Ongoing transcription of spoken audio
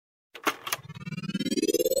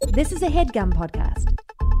This is a HeadGum podcast.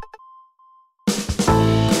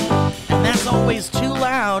 And that's always too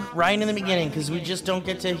loud right in the beginning because we just don't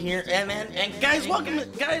get to hear. And guys,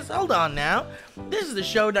 guys, hold on now. This is the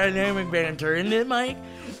show Dynamic Banter, isn't it, Mike?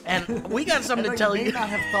 And we got something to tell you. You may not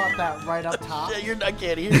have thought that right up top. I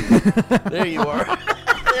can't hear you. There you are.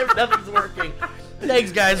 Nothing's working.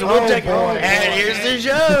 Thanks, guys. We'll check. And here's the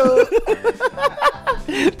show.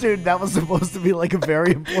 Dude, that was supposed to be like a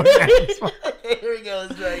very important episode. Here we go.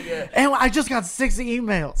 Let's try again. And I just got 6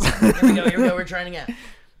 emails. Here we go. We're trying again.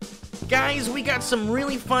 Guys, we got some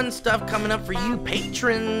really fun stuff coming up for you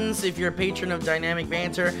patrons. If you're a patron of Dynamic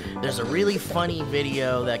Banter, there's a really funny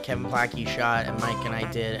video that Kevin Plackey shot and Mike and I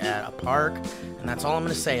did at a park. And that's all I'm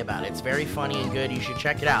going to say about it. It's very funny and good. You should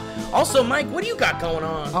check it out. Also, Mike, what do you got going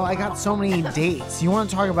on? Oh, I got so many dates. You want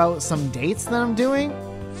to talk about some dates that I'm doing?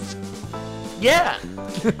 Yeah.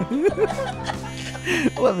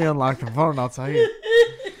 Let me unlock the phone, I'll tell you.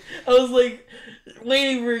 I was like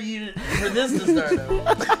waiting for this to start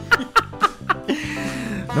out.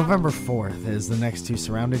 November 4th is the next 2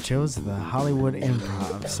 surrounded shows at the Hollywood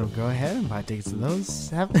Improv. So go ahead and buy tickets to those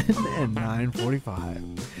 7 and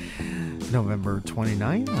 9:45. November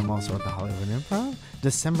 29th, I'm also at the Hollywood Improv.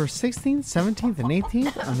 December 16th, 17th, and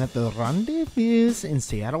 18th, I'm at the Rendezvous in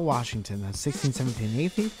Seattle, Washington. That's 16th, 17th, and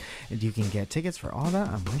 18th. And you can get tickets for all that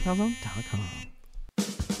on MikeAlbum.com.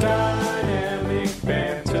 Dynamic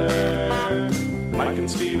Banter. Mike and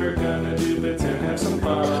Steve are gonna do bits and have some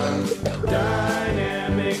fun.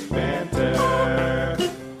 Dynamic Banter.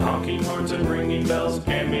 Honking horns and ringing bells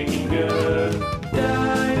and making good.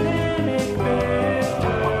 Dynamic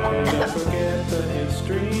Banter. Don't forget the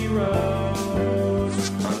history road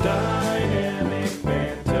on Dynamic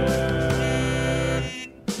Banter.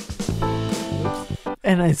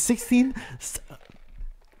 And at 16...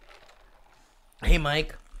 Hey,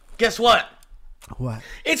 Mike. Guess what? What?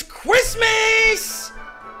 It's Christmas!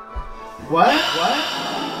 What?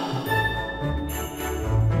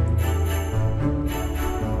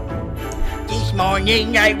 This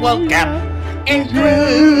morning I woke up and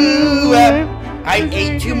threw up. I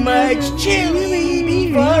ate too much chili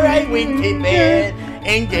before I went to bed.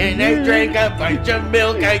 And then I drank a bunch of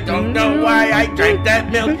milk. I don't know why I drank that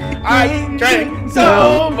milk. I drank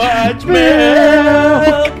so much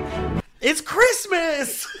milk. It's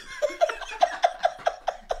Christmas!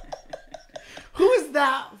 Who is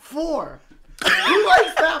that for? Who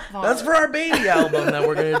likes that part? That's for our baby album that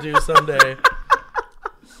we're going to do someday.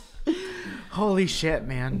 Holy shit,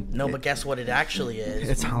 man. No, but guess what it actually is?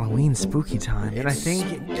 It's Halloween spooky time. And I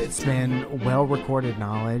think it's been well-recorded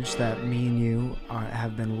knowledge that me and you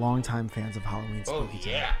have been longtime fans of Halloween spooky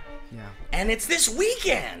time. Yeah. Yeah. And it's this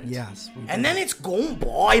weekend. Yes. And then it's going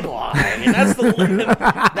bye-bye. And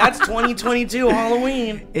that's 2022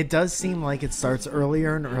 Halloween. It does seem like it starts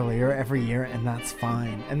earlier and earlier every year, and that's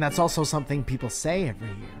fine. And that's also something people say every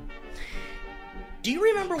year. Do you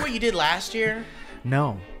remember what you did last year?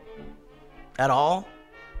 No. At all?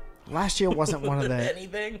 Last year wasn't one of the...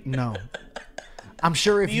 Anything? No. I'm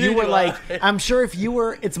sure if Neither you were do like, I. I'm sure if you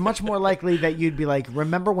were, it's much more likely that you'd be like,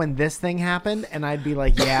 remember when this thing happened? And I'd be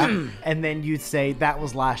like, yeah. And then you'd say, that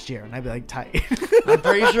was last year. And I'd be like, tight. I'm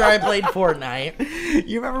pretty sure I played Fortnite.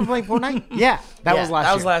 You remember playing Fortnite? Yeah. That was last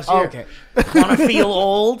year. That was last year. Oh, okay. Want to feel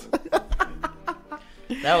old?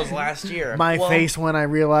 That was last year. My face when I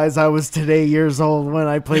realized I was today years old when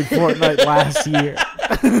I played Fortnite last year.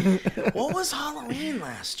 What was Halloween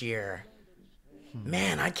last year?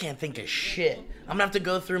 Man, I can't think of shit. I'm gonna have to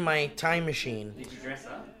go through my time machine. Did you dress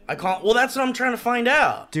up? Well, that's what I'm trying to find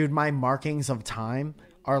out. Dude, my markings of time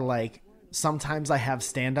are like, sometimes I have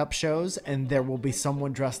stand-up shows and there will be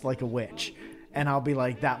someone dressed like a witch. And I'll be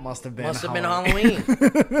like, that must have been Halloween.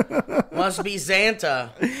 Must be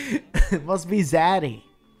Santa. It must be Zaddy.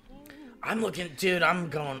 I'm looking, dude,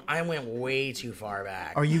 I went way too far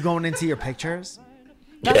back. Are you going into your pictures?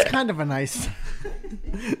 That's kind of a nice...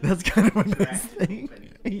 That's kind of a nice thing.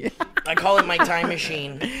 Yeah. I call it my time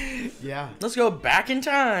machine. Yeah. Let's go back in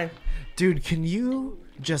time. Dude, can you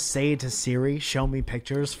just say to Siri, show me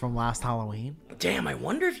pictures from last Halloween? Damn, I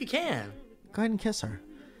wonder if you can. Go ahead and kiss her.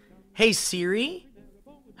 Hey, Siri.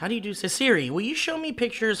 How do you do this? Siri, will you show me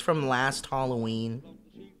pictures from last Halloween?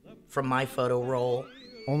 From my photo roll?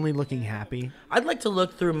 Only looking happy. I'd like to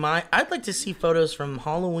look through I'd like to see photos from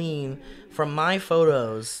Halloween from my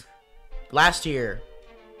photos last year.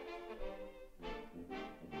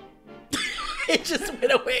 It just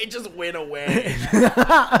went away.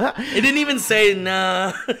 It didn't even say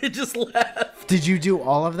nah. It just left. Did you do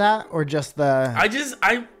all of that or just the...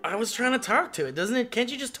 I was trying to talk to it.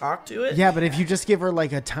 Can't you just talk to it? Yeah, but if you just give her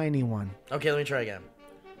like a tiny one. Okay, let me try again.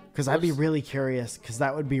 Because I'd be really curious, because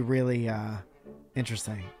that would be really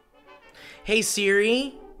interesting. Hey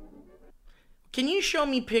Siri, can you show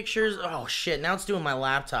me pictures? Oh shit, now it's doing my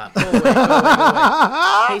laptop. Oh,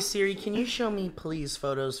 wait. Hey Siri, can you show me please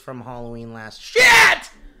photos from Halloween last... Shit!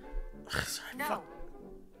 No.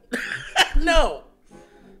 No.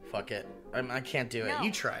 Fuck it. I can't do it. No.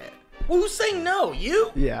 You try it. Who's saying no?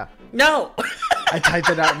 You? Yeah. No. I typed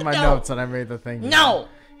it out in my No. notes and I made the thing. No.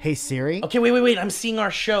 Hey, Siri? Okay, wait. I'm seeing our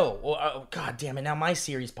show. Oh, God damn it. Now my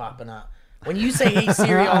Siri's popping up. When you say hey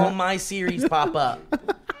Siri, all my Siris pop up.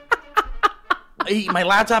 My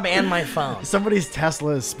laptop and my phone. Somebody's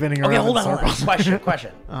Tesla is spinning Okay, around hold in on. circles.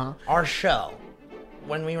 Question. Our show,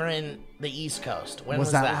 when we were in the East Coast, when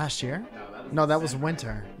was that last year? No, that was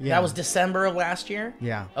winter. Yeah. That was December of last year?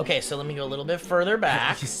 Yeah. Okay, so let me go a little bit further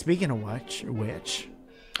back. Speaking of which,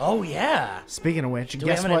 Oh, yeah. Speaking of which, Do we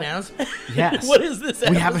guess have an what? announcement? Yes. What is this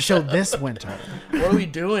We have a show episode? this winter. What are we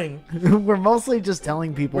doing? We're mostly just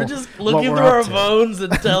telling people. We're just what looking we're through up our to. phones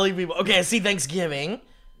and telling people. Okay, I see Thanksgiving.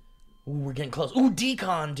 Ooh, we're getting close. Ooh,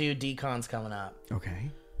 Decon, dude. Decon's coming up. Okay.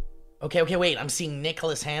 Okay, wait. I'm seeing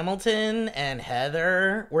Nicholas Hamilton and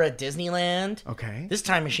Heather. We're at Disneyland. Okay. This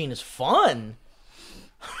time machine is fun.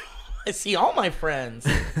 I see all my friends.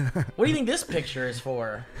 What do you think this picture is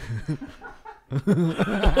for?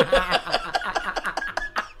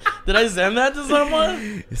 Did I send that to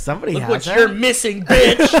someone? Somebody Look has what it. you're missing,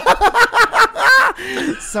 bitch.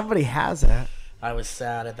 Somebody has it. I was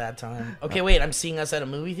sad at that time. Okay, wait. I'm seeing us at a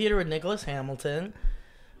movie theater with Nicholas Hamilton.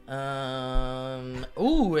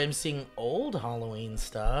 Ooh, I'm seeing old Halloween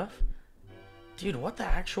stuff. Dude, what the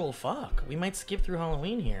actual fuck? We might skip through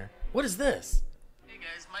Halloween here. What is this? Hey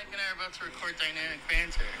guys, Mike and I are about to record Dynamic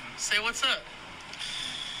Banter. Say what's up.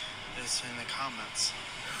 This in the comments.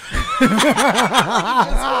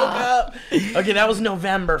 Okay, that was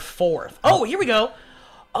November 4th. Oh, here we go.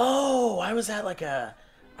 Oh, I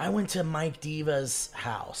went to Mike Diva's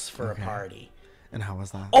house for a party. And how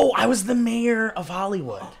was that? Oh, I was the mayor of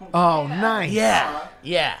Hollywood. Oh, nice.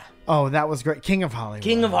 Yeah. Oh, that was great. King of Hollywood.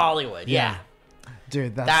 King of Hollywood, yeah.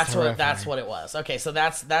 Dude, That's terrific. what it was. Okay, so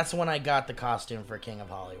that's when I got the costume for King of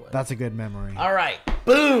Hollywood. That's a good memory. All right.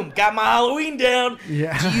 Boom. Got my Halloween down.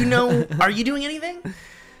 Yeah. Do you know, are you doing anything?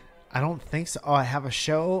 I don't think so. Oh, I have a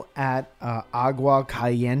show at Agua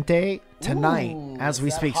Caliente tonight as we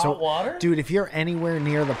is that speak. hot So, water? dude, if you're anywhere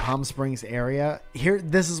near the Palm Springs area,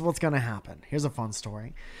 this is what's going to happen. Here's a fun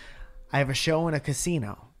story. I have a show in a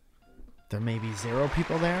casino. There may be 0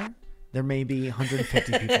 people there. There may be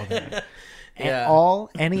 150 people there. And Yeah.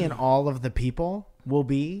 any and all of the people will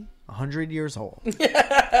be 100 years old.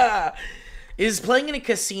 Is playing in a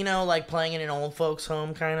casino like playing in an old folks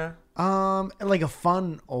home, kind of? Like a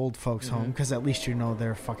fun old folks Mm-hmm. home, because at least you know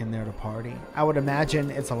they're fucking there to party. I would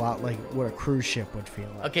imagine it's a lot like what a cruise ship would feel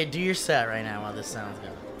like. Okay, do your set right now while this sounds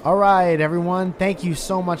good. All right, everyone. Thank you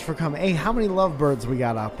so much for coming. Hey, how many lovebirds we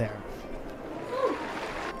got out there?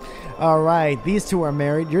 All right, these two are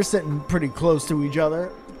married. You're sitting pretty close to each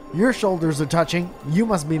other. Your shoulders are touching. You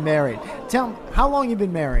must be married. Tell me, how long you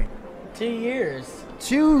been married? 2 years.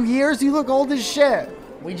 2 years? You look old as shit.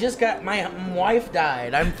 We just got, my wife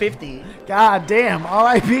died. I'm 50. God damn,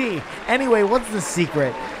 R.I.P. Anyway, what's the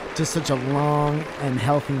secret to such a long and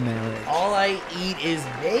healthy marriage? All I eat is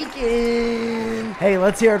bacon. Hey,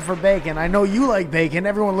 let's hear it for bacon. I know you like bacon.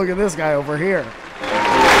 Everyone look at this guy over here.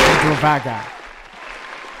 Into a fat guy.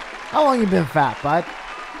 How long you been fat, bud?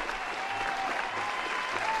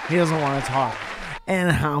 He doesn't want to talk.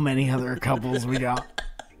 And how many other couples we got?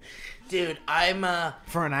 Dude, I'm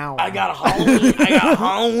For an hour. I got a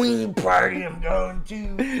Halloween party I'm going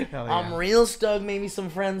to. Hell yeah. I'm real stoked. Maybe some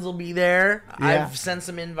friends will be there. Yeah. I've sent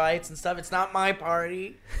some invites and stuff. It's not my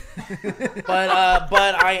party, but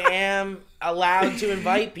I am allowed to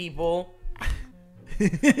invite people.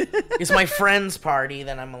 It's my friend's party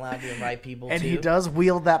that I'm allowed to invite people And to. he does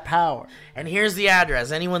wield that power. And here's the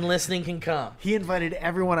address. Anyone listening can come. He invited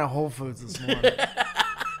everyone at Whole Foods this morning.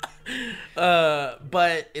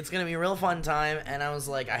 But it's gonna be a real fun time. And I was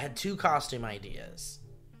like, I had 2 costume ideas.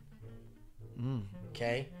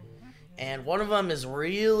 Okay, and one of them is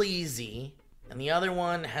real easy, and the other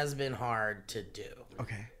one has been hard to do.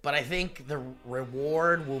 Okay. But I think the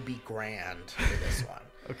reward will be grand for this one.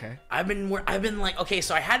 Okay. I've been like, okay,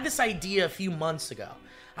 so I had this idea a few months ago.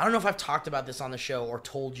 I don't know if I've talked about this on the show or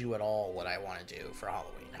told you at all what I want to do for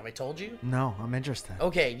Halloween. Have I told you? No, I'm interested.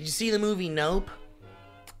 Okay, did you see the movie Nope?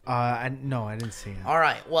 No, I didn't see it. All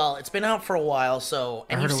right, well, it's been out for a while, so,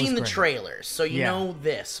 and I you've heard it seen was the great. trailers, so you Yeah. know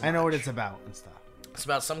this. I know what much. it's about and stuff. It's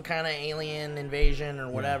about some kind of alien invasion or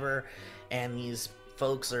whatever, and these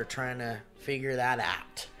folks are trying to figure that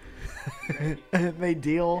out. They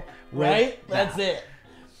deal with Right? That's it.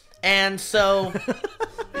 And so,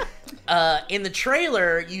 in the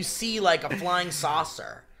trailer, you see like a flying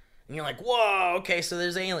saucer. And you're like, whoa, okay, so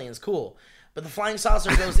there's aliens, cool. But the flying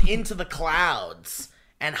saucer goes into the clouds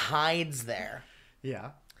and hides there.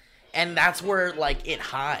 Yeah. And that's where, like, it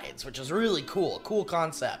hides, which is really cool. Cool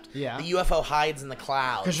concept. Yeah. The UFO hides in the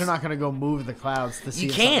clouds. Because you're not going to go move the clouds to see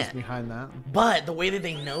if can't. something's behind that. But the way that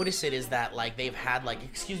they notice it is that, like, they've had, like,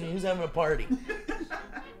 excuse me, who's having a party?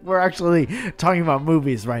 We're actually talking about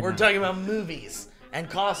movies right We're now. talking about movies and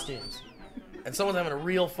costumes. And someone's having a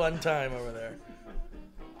real fun time over there.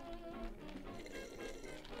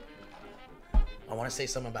 I want to say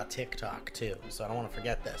something about TikTok, too, so I don't want to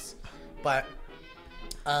forget this. But,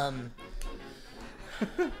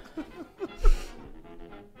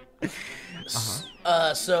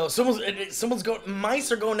 so someone's going,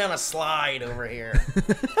 mice are going down a slide over here.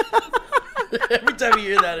 Every time you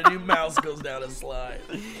hear that, a new mouse goes down a slide.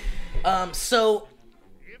 So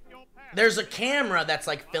there's a camera that's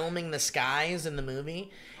like filming the skies in the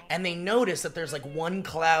movie, and they notice that there's like one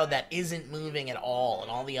cloud that isn't moving at all,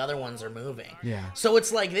 and all the other ones are moving. Yeah. So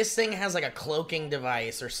it's like this thing has like a cloaking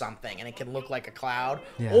device or something, and it can look like a cloud,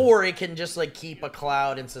 Yeah. or it can just like keep a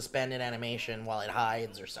cloud in suspended animation while it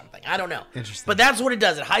hides or something. I don't know. Interesting. But that's what it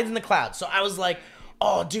does. It hides in the cloud. So I was like,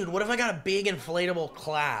 oh, dude, what if I got a big inflatable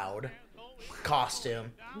cloud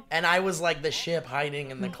costume, and I was like the ship hiding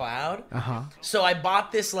in the cloud? Uh-huh. So I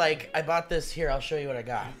bought this here, I'll show you what I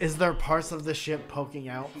got. Is there parts of the ship poking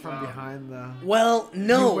out from behind the... Well, You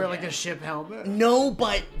no. wear like a ship helmet? No,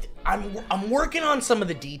 but I'm working on some of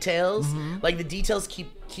the details. Like the details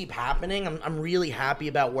keep happening. I'm really happy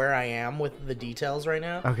about where I am with the details right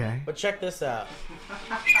now. Okay. But check this out.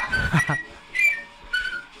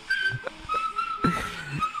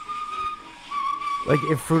 Like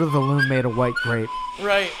if Fruit of the Loom made a white grape.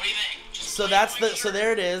 Right. So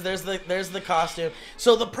there it is. There's the costume.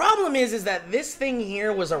 So the problem is that this thing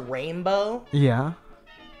here was a rainbow. Yeah.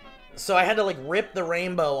 So I had to like rip the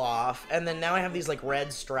rainbow off, and then now I have these like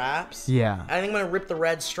red straps. Yeah. I think I'm gonna rip the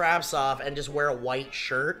red straps off and just wear a white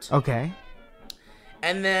shirt. Okay.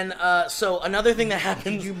 And then, so another thing that Did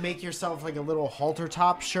happens. you make yourself like a little halter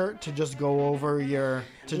top shirt to just go over your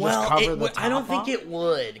just Well, cover the top I don't think off? it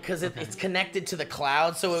would, because it's connected to the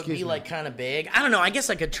cloud, so it would Excuse be me. like kind of big. I don't know. I guess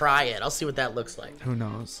I could try it. I'll see what that looks like. Who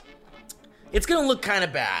knows? It's gonna look kind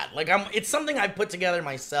of bad. Like it's something I put together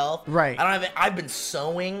myself. Right. I don't have. I've been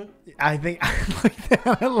sewing. I think I like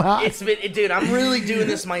that a lot. Dude, I'm really doing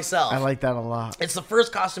this myself. I like that a lot. It's the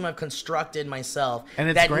first costume I've constructed myself And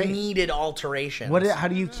it's that great. needed alterations. How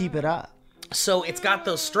do you keep it up? So it's got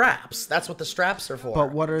those straps. That's what the straps are for.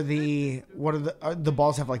 But what are the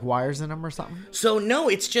balls have like wires in them or something? So no,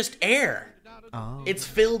 it's just air. Oh. It's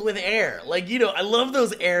filled with air. Like, I love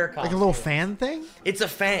those air costumes. Like a little fan thing? It's a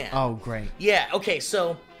fan. Oh, great. Yeah, okay,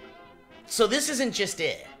 so this isn't just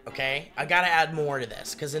it, okay? I gotta add more to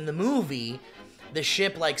this, because in the movie, the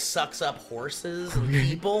ship, like, sucks up horses and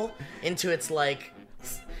people into its, like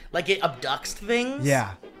it abducts things.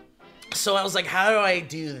 Yeah. So I was like, how do I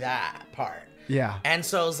do that part? Yeah. And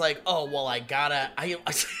so I was like, oh, well, I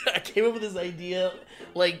came up with this idea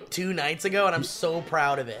like 2 nights ago, and I'm so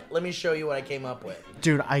proud of it. Let me show you what I came up with.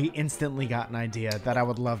 Dude, I instantly got an idea that I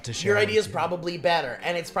would love to share. Your idea is with you. probably better,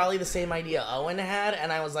 and it's probably the same idea Owen had,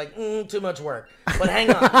 and I was like, too much work. But hang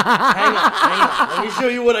on, hang on. Let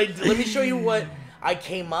me show you what I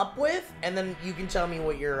came up with, and then you can tell me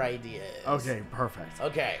what your idea is. Okay, perfect.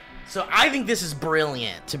 Okay. So I think this is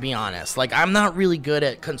brilliant, to be honest. Like, I'm not really good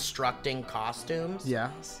at constructing costumes.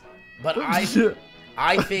 Yes. But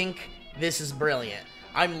I think this is brilliant.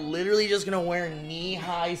 I'm literally just gonna wear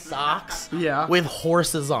knee-high socks with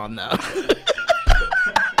horses on them.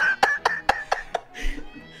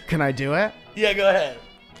 Can I do it? Yeah, go ahead.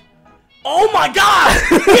 Oh my god!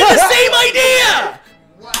 We had the same idea!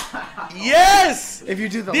 Wow. Yes! If you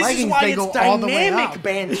do the This is leggings, why they it's go all the way dynamic up.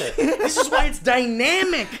 banter. This is why it's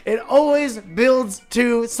dynamic. It always builds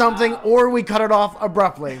to something, or we cut it off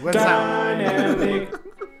abruptly with sound. Dynamic.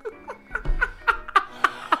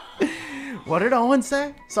 What did Owen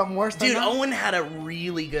say? Something worse than Dude, that? Owen had a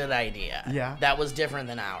really good idea. Yeah. That was different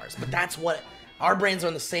than ours. But that's what... Our brains are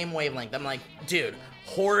on the same wavelength. I'm like, dude,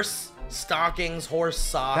 horse stockings, horse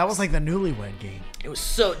socks. That was like the Newlywed Game. It was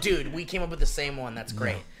so... Dude, we came up with the same one. That's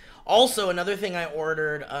great. Also, another thing I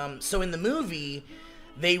ordered... so in the movie,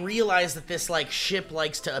 they realized that this, like, ship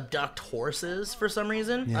likes to abduct horses for some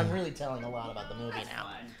reason. Yeah. I'm really telling a lot about the movie now.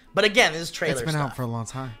 But again, this is trailer It's been stuff. out for a long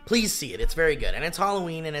time. Please see it. It's very good. And it's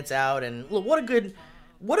Halloween and it's out. And look, what a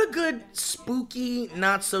good spooky,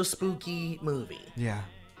 not so spooky movie. Yeah.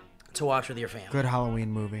 to watch with your family. Good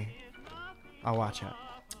Halloween movie. I'll watch it.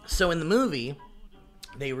 So in the movie,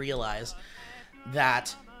 they realize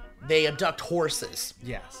that they abduct horses,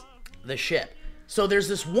 Yes. the ship. So there's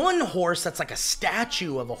this one horse that's like a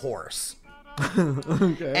statue of a horse.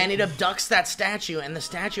 Okay. And it abducts that statue, and the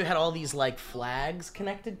statue had all these like flags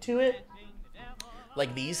connected to it.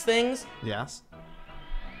 Like these things. Yes.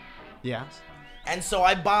 Yes. And so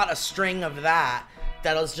I bought a string of that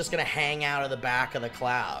was just going to hang out of the back of the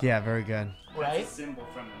cloud. Yeah, very good. Right? Symbol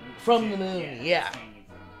from the movie. From the movie, yeah.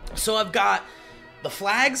 So I've got the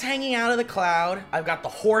flags hanging out of the cloud. I've got the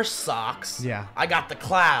horse socks. Yeah. I got the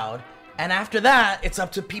cloud. And after that, it's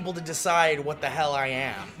up to people to decide what the hell I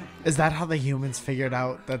am. Is that how the humans figured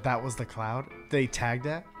out that was the cloud? They tagged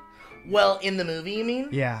it? Well, in the movie, you mean?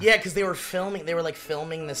 Yeah. Yeah, because they were like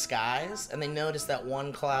filming the skies, and they noticed that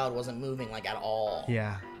one cloud wasn't moving like at all.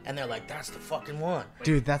 Yeah. And they're like, that's the fucking one.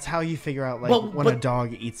 Dude, that's how you figure out, like, But- when a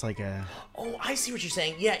dog eats, like, a... Oh, I see what you're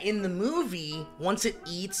saying. Yeah, in the movie, once it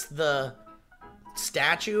eats the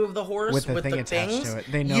statue of the horse With the thing the attached things, to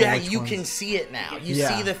it, they know yeah, which you ones. can see it now. You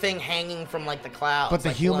Yeah. see the thing hanging from like the clouds. But the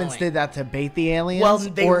like, humans glowing. did that to bait the aliens?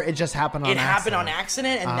 Well, or it just happened on It happened accident? on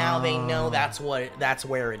accident, and now they know Oh. that's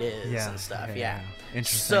where it is Yeah, and stuff. okay, Yeah. yeah.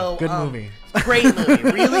 Interesting. So, Good movie. Great movie.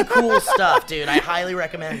 Really cool stuff, dude. I highly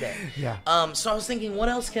recommend it. Yeah. So I was thinking, what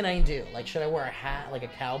else can I do? Like, should I wear a hat, like a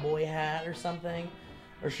cowboy hat or something?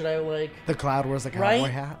 Or should I like... The cloud wears a cowboy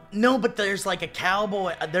Right? hat? No, but there's like a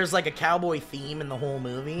cowboy theme in the whole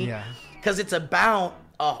movie. Yeah. Because it's about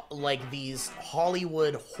like these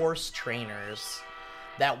Hollywood horse trainers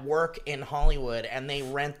that work in Hollywood, and they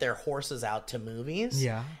rent their horses out to movies.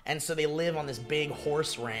 Yeah. And so they live on this big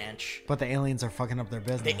horse ranch. But the aliens are fucking up their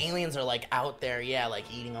business. The aliens are like out there, yeah, like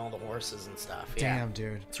eating all the horses and stuff. Yeah. Damn,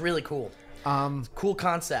 dude. It's really cool. Cool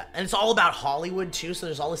concept. And it's all about Hollywood too, so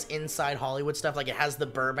there's all this inside Hollywood stuff. Like it has the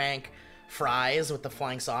Burbank fries with the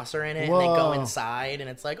flying saucer in it, and they go Whoa. inside, and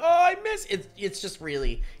it's like, oh, I miss it. It's just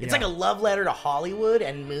really, it's Yeah. like a love letter to Hollywood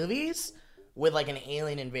and movies with like an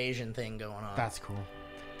alien invasion thing going on. That's cool.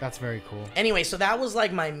 That's very cool. Anyway, so that was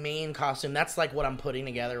like my main costume. That's like what I'm putting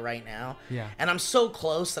together right now. Yeah. And I'm so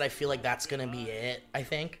close that I feel like that's gonna be it, I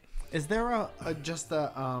think. Is there just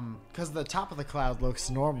a because the top of the cloud looks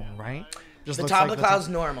normal, right? Just The looks top like of the cloud's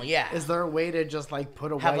normal, yeah. Is there a way to just like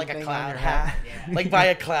put a Have white like a thing on cloud your hat. Like buy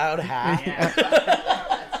a cloud hat.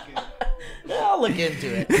 I'll look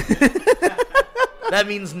into it. That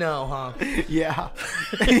means no, huh? Yeah.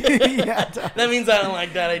 Yeah. That means I don't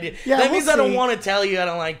like that idea. Yeah, that we'll means I don't see. want to tell you I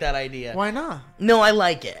don't like that idea. Why not? No, I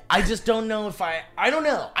like it. I just don't know if I don't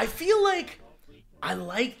know. I feel like I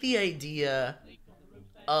like the idea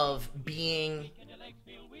of being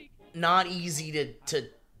not easy to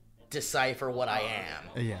decipher what I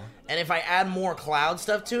am. Yeah. And if I add more cloud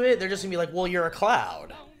stuff to it, they're just gonna be like, well, you're a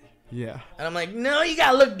cloud. Yeah. And I'm like, no, you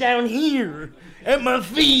gotta look down here at my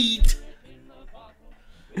feet.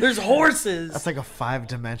 There's horses. That's like a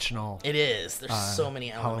 5-dimensional It is. There's so many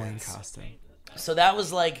Halloween elements. costume. So that was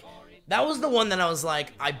the one that I was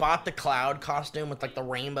like, I bought the cloud costume with like the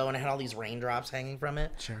rainbow, and it had all these raindrops hanging from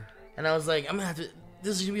it. Sure. And I was like,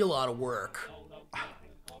 this is gonna be a lot of work.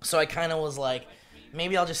 So I kind of was like,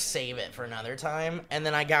 maybe I'll just save it for another time. And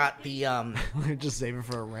then I got the Just save it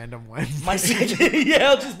for a random Wednesday. my second, yeah,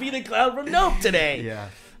 I'll just be the cloud from Nope today. Yeah.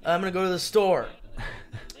 I'm gonna go to the store.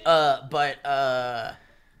 But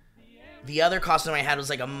the other costume I had was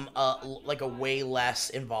like a way less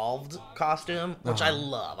involved costume, which I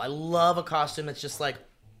love. I love a costume that's just like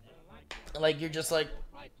you're just like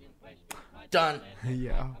done,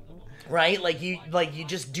 Yeah. right? Like you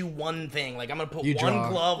just do one thing. Like I'm gonna put You one draw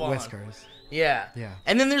glove on. whiskers. Yeah. Yeah.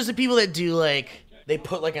 And then there's the people that do like they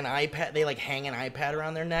put like an iPad. They like hang an iPad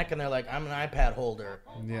around their neck, and they're like, I'm an iPad holder.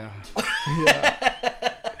 Yeah.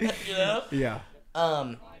 Yeah. You know? Yeah.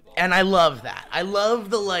 And I love that. I love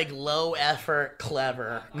the like low effort,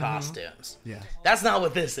 clever costumes. Yeah. That's not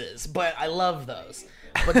what this is, but I love those.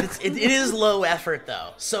 But it is low effort though.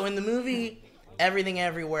 So in the movie Everything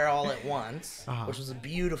Everywhere All at Once, which was a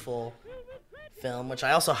beautiful film, which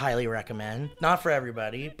I also highly recommend. Not for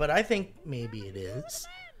everybody, but I think maybe it is.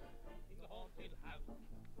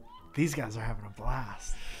 These guys are having a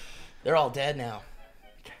blast. They're all dead now.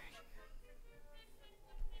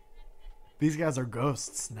 These guys are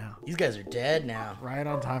ghosts now. These guys are dead now. Right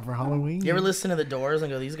on time for Halloween. You ever listen to the Doors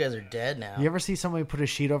and go, these guys are dead now? You ever see somebody put a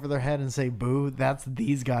sheet over their head and say boo? That's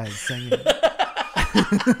these guys singing.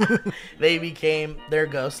 They're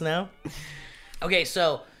ghosts now. Okay,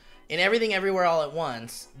 so in Everything Everywhere All at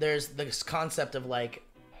Once, there's this concept of like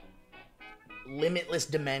limitless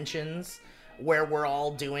dimensions where we're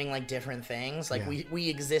all doing like different things. Like Yeah. we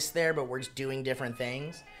exist there, but we're just doing different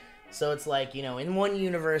things. So it's like, you know, in one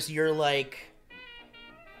universe, you're like,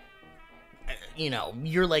 you know,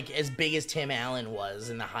 you're like as big as Tim Allen was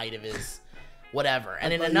in the height of his whatever.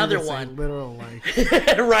 And in another one, literal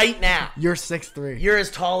like right now, you're 6'3". you're as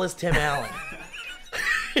tall as Tim Allen.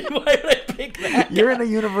 Why did I pick that? You're in a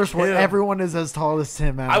universe where everyone is as tall as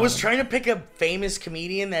Tim Allen. I was trying to pick a famous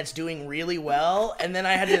comedian that's doing really well, and then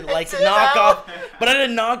I had to like knock off, but I had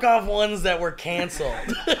to knock off ones that were canceled.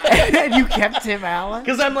 And you kept Tim Allen?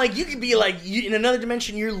 Because I'm like, you could be like, in another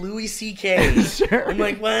dimension, you're Louis C.K. Sure. I'm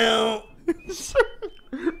like, well,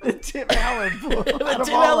 The Tim Allen. but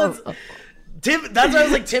Tim Allen's. That's why I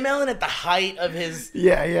was like, Tim Allen at the height of his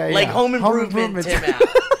like Home Improvement Tim Allen.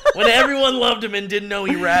 When everyone loved him and didn't know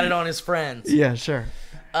he ratted on his friends. Yeah, sure.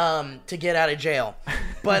 To get out of jail.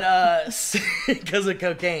 But because of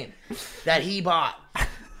cocaine that he bought.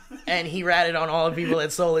 And he ratted on all the people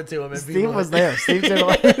that sold it to him. And Steve was there. Steve did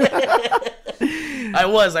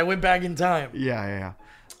I went back in time. Yeah.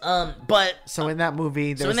 But So in that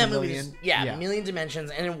movie, there's a million. a million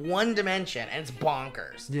dimensions, and in one dimension, and it's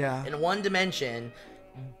bonkers. Yeah. In one dimension,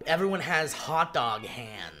 everyone has hot dog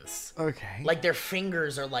hands. Okay. Like their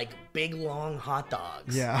fingers are like big long hot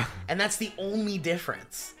dogs. Yeah. And that's the only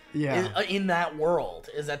difference. Yeah. In that world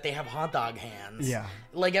is that they have hot dog hands. Yeah.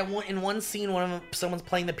 Like in one scene, someone's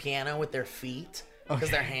playing the piano with their feet because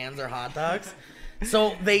their hands are hot dogs.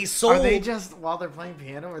 So they sold. Are they just while they're playing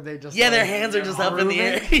piano, or are they just? Yeah, like, their hands are just up in the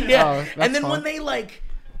air. grooving? Yeah. Oh, that's and then fun. when they like,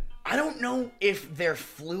 I don't know if their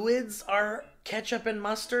fluids are ketchup and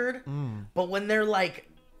mustard, but when they're like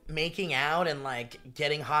making out and like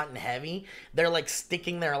getting hot and heavy, they're like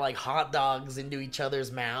sticking their like hot dogs into each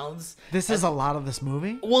other's mouths. This is a lot of this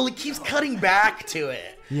movie. Well, it keeps cutting back to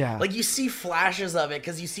it. Yeah. Like you see flashes of it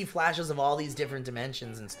because you see flashes of all these different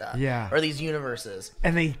dimensions and stuff. Yeah. Or these universes.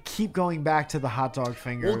 And they keep going back to the hot dog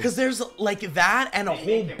fingers. Well, because there's like that and a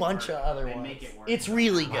whole bunch of other ones. make it work. It's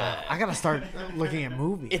really good. I gotta start looking at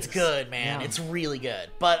movies. It's good, man. Yeah. It's really good.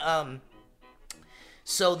 But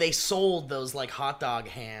so they sold those like hot dog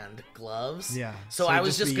hand gloves. Yeah. So So I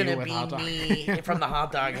was just just be you gonna with be hot dog. me from the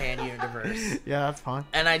hot dog hand universe, Yeah, that's fun.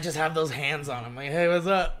 and I just have those hands on them. Like, hey, what's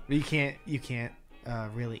up? But you can't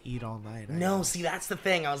really eat all night. I No, guess. see, that's the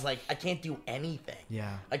thing. I was like, I can't do anything.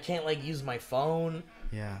 Yeah. I can't like use my phone.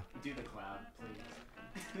 Yeah. Do the cloud,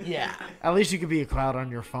 please. Yeah. At least you could be a cloud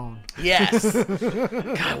on your phone. Yes.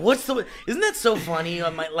 God, isn't that so funny?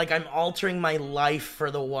 I'm altering my life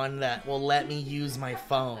for the one that will let me use my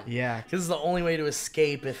phone. Yeah. Because it's the only way to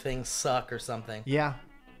escape if things suck or something. Yeah.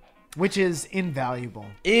 Which is invaluable.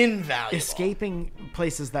 Invaluable. Escaping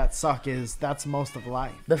places that suck that's most of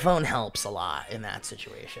life. The phone helps a lot in that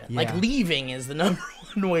situation. Yeah. Like leaving is the number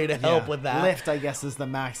one way to help with that. Lyft, I guess, is the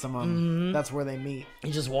maximum. That's where they meet.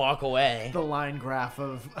 You just walk away. The line graph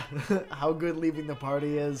of how good leaving the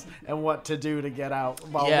party is and what to do to get out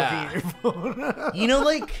while looking at your phone. You know,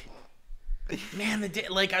 like, man,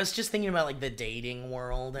 I was just thinking about like the dating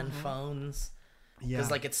world and phones. Yeah.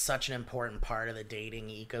 Because, like, it's such an important part of the dating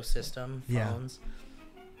ecosystem, phones.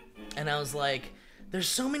 Yeah. And I was like, there's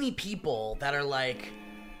so many people that are like,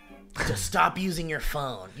 just stop using your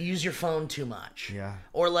phone. You use your phone too much. Yeah.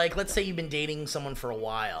 Or, like, let's say you've been dating someone for a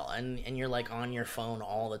while and you're, like, on your phone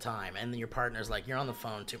all the time. And then your partner's like, you're on the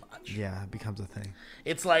phone too much. Yeah, it becomes a thing.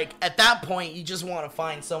 It's like, at that point, you just want to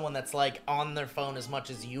find someone that's, like, on their phone as much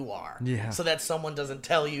as you are. Yeah. So that someone doesn't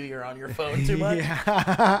tell you you're on your phone too much.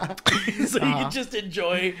 Yeah. So you can just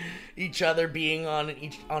enjoy each other being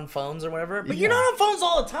on phones or whatever. But you're not on phones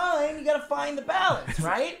all the time. You gotta find the balance,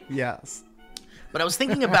 right? Yes. But I was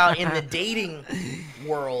thinking about in the dating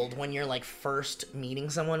world when you're like first meeting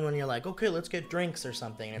someone, when you're like, okay, let's get drinks or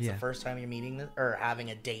something. And it's the first time you're meeting or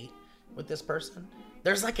having a date with this person.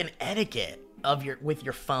 There's like an etiquette with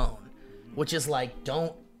your phone, which is like,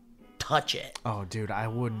 don't touch it. Oh, dude, I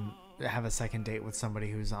wouldn't have a second date with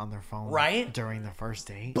somebody who's on their phone Right? during the first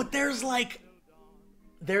date. But there's like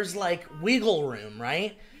wiggle room,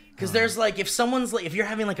 right? Because there's like, if you're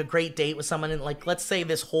having like a great date with someone, and like, let's say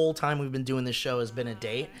this whole time we've been doing this show has been a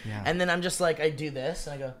date, and then I'm just like, I do this,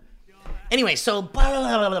 and I go, anyway, so blah,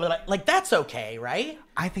 blah, blah, blah, blah, like, that's okay, right?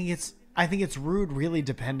 I think it's rude, really,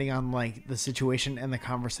 depending on like the situation and the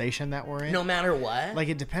conversation that we're in. No matter what. Like,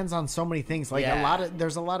 it depends on so many things. Like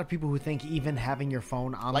there's a lot of people who think even having your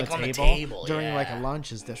phone on, Like, the, on the table table, during like yeah. a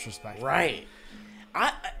lunch is disrespectful. Right.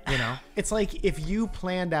 You know, it's like if you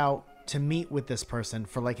planned out to meet with this person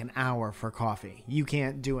for like an hour for coffee, you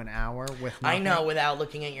can't do an hour with nothing. I know, without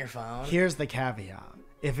looking at your phone. Here's the caveat.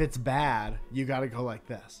 If it's bad, you got to go like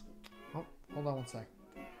this. Oh, hold on one sec.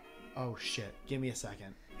 Oh, shit. Give me a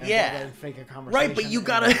second. And Yeah. then fake a conversation. Right, but you and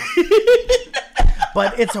gotta... then-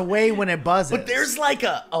 But it's away when it buzzes. But there's like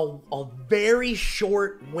a very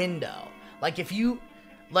short window. Like if you,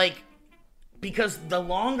 like, because the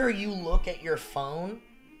longer you look at your phone,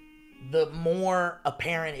 the more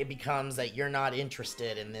apparent it becomes that you're not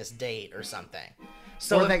interested in this date or something.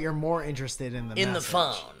 So or that you're more interested in the message.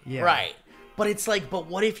 phone. Yeah. Right. But it's like, but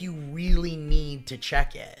what if you really need to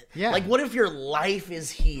check it? Yeah. Like, what if your life is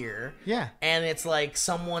here? Yeah. And it's like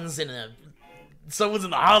someone's in the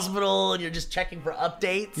hospital and you're just checking for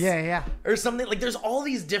updates? Yeah. Or something. Like, there's all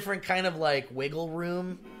these different kind of, like, wiggle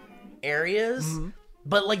room areas. Mm-hmm.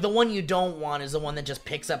 But, like, the one you don't want is the one that just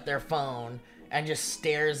picks up their phone and just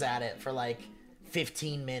stares at it for, like,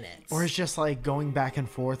 15 minutes. Or it's just like going back and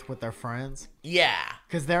forth with their friends. Yeah.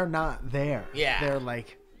 Because they're not there. Yeah. They're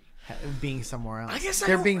like being somewhere else. I guess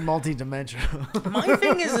they're being multidimensional. My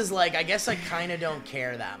thing is like, I guess I kind of don't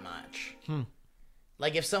care that much.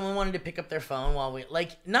 Like, if someone wanted to pick up their phone while we,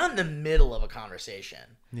 like, not in the middle of a conversation.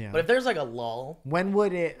 Yeah. But if there's, like, a lull. When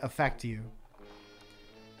would it affect you?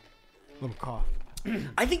 Little cough.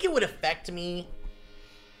 I think it would affect me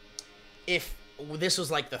if this was,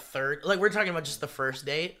 like, the third. Like, we're talking about just the first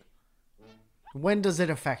date. When does it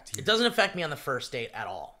affect you? It doesn't affect me on the first date at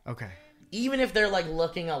all. Okay. Even if they're, like,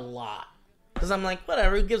 looking a lot. Because I'm like,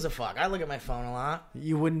 whatever, who gives a fuck? I look at my phone a lot.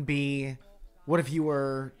 You wouldn't be... What if you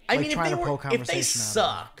were like, trying to pull conversation if they out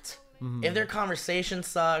sucked, if their conversation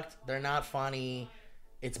sucked, they're not funny,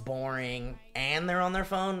 it's boring, and they're on their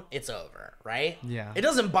phone, it's over, right? Yeah. It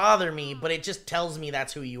doesn't bother me, but it just tells me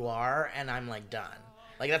that's who you are, and I'm, like, done.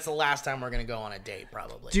 Like, that's the last time we're going to go on a date,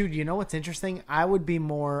 probably. Dude, you know what's interesting? I would be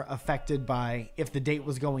more affected by if the date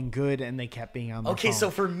was going good and they kept being on their phone. Okay,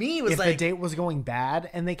 so for me, it was if like... the date was going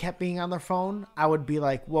bad and they kept being on their phone, I would be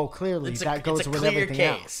like, well, clearly that goes with everything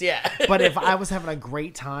else. Yeah. But if I was having a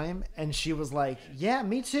great time and she was like, yeah,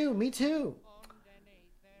 me too.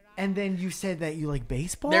 And then you said that you like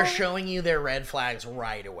baseball? They're showing you their red flags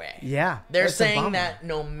right away. Yeah. They're that's a saying bummer. that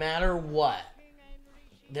no matter what,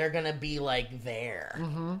 they're gonna be like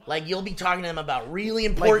there. Like, you'll be talking to them about really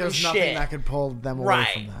important there's shit. nothing that could pull them away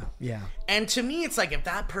from that. Yeah. And to me, it's like, if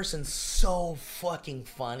that person's so fucking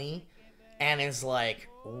funny and is like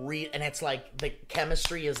and it's like the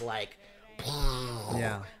chemistry is like,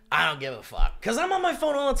 Yeah. I don't give a fuck. Because I'm on my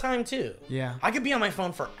phone all the time too. Yeah. I could be on my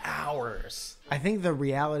phone for hours. I think the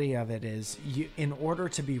reality of it is, you, in order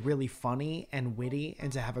to be really funny and witty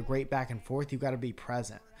and to have a great back and forth, you got to be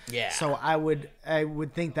present. Yeah. So I would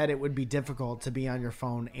think that it would be difficult to be on your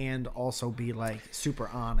phone and also be like super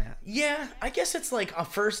on it. Yeah, I guess it's like a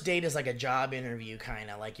first date is like a job interview, kind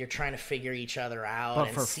of like you're trying to figure each other out But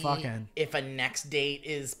and for see fucking. if a next date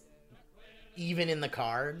is even in the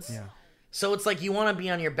cards. Yeah. So it's like you want to be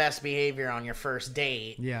on your best behavior on your first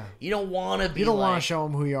date. Yeah. You don't want to be. You don't like, want to show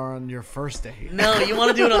them who you are on your first date. No, you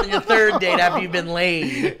want to do it on your third date after you've been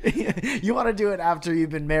laid. You want to do it after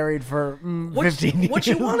you've been married for 15 years. What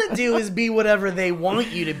you want to do is be whatever they want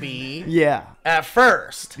you to be. Yeah. At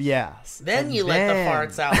first. Yes. Then And you let the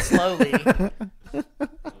farts out slowly.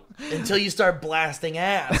 Until you start blasting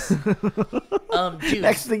ass. Dude,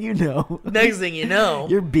 Next thing you know.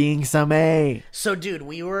 You're being some A. So, dude,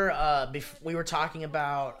 we were talking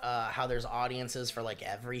about how there's audiences for like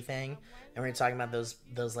everything, and we were talking about those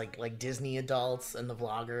like Disney adults and the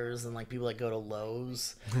vloggers and like people that go to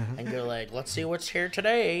Lowe's and go like, let's see what's here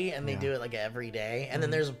today, and they do it like every day. And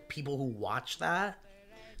then there's people who watch that.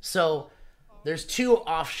 So there's two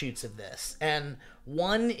offshoots of this, and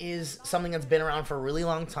one is something that's been around for a really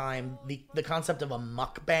long time. The concept of a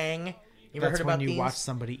mukbang. You ever heard about when you these? watch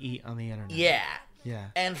somebody eat on the internet. Yeah. Yeah.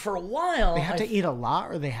 And for a while, They have to eat a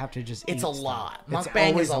lot, or they have to just It's eat a stuff? lot. It's Mukbang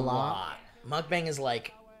always is a lot. Mukbang is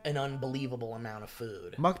like an unbelievable amount of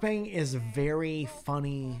food. Mukbang is a very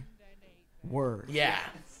funny word. Yeah.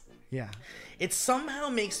 Yeah. It somehow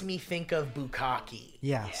makes me think of bukkake.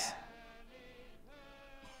 Yes.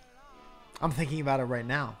 I'm thinking about it right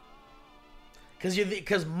now.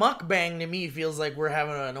 Because mukbang to me feels like we're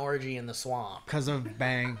having an orgy in the swamp. Because of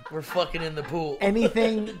bang. We're fucking in the pool.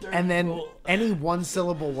 Anything, Dirty and then pool. any one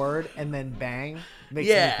syllable word, and then bang, makes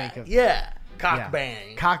me think of... Cock Yeah.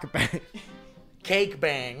 bang. Cock bang. Cake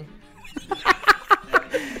bang.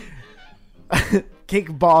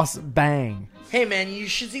 Cake boss bang. Hey, man, you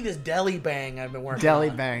should see this deli bang I've been working Deli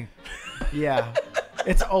on. bang. Yeah.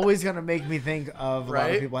 It's always going to make me think of a lot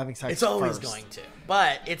of people having sex It's always first. going to.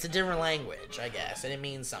 But it's a different language, I guess, and it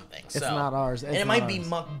means something. It's not ours. And It's it not might be ours.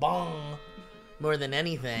 mukbang more than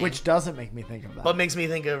anything. Which doesn't make me think of that. But makes me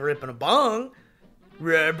think of ripping a bong.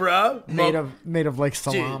 Right, bro? Made of like Dude,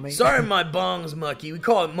 salami. sorry my bong's mucky. We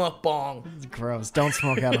call it mukbong. It's gross. Don't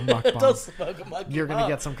smoke out of mukbang. Don't smoke a mucky You're gonna bong.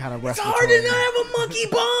 get some kind of It's respiratory. hard to not have a mucky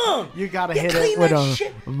bong. You gotta You hit clean it with that a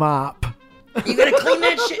shit. mop. You gotta clean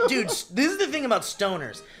that shit. Dude, this is the thing about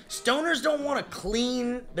stoners. Stoners don't want to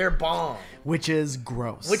clean their bong. Which is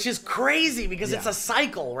gross. Which is crazy because it's a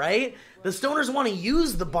cycle, right? The stoners want to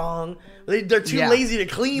use the bong. They're too lazy to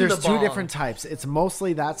clean There's the bong. two different types. It's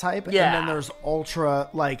mostly that type, and Yeah. then there's ultra,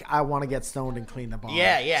 like, I want to get stoned and clean the bong.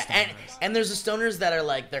 Yeah. stoners. And there's the stoners that are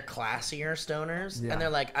like, they're classier stoners. Yeah. And they're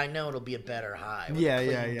like, I know it'll be a better high with Yeah, a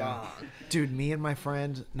clean yeah, yeah. bong. Dude, me and my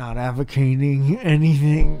friend, not advocating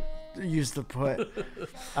anything, used to put,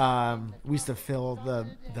 we used to fill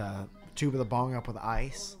the tube of the bong up with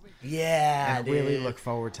ice. Yeah, I dude. really look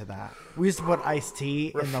forward to that. We used to put iced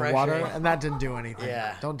tea in the water, Refreshing. and that didn't do anything.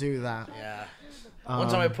 Yeah. Don't do that. Yeah. One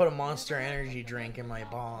time I put a Monster Energy drink in my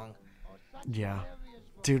bong. Yeah.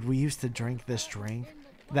 Dude, we used to drink this drink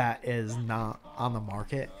that is not on the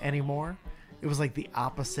market anymore. It was like the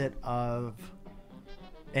opposite of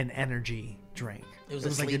an energy drink. It was a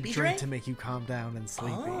like a sleepy drink drink? to make you calm down and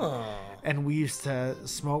sleepy. Oh. And we used to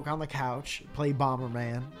smoke on the couch, play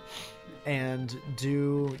Bomberman, and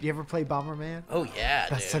do you ever play Bomberman? Oh, yeah,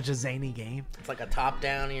 That's dude. such a zany game. It's like a top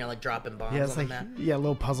down and you're like dropping bombs Yeah, on it's the like map. a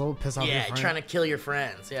little puzzle, piss off your Yeah, friend. trying to kill your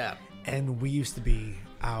friends. Yeah. And we used to be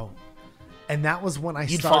out. And that was when I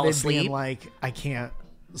You'd fall started asleep? being like, I can't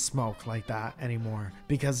smoke like that anymore.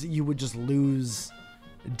 Because you would just lose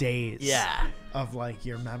days Yeah. of like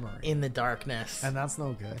your memory. In the darkness. And that's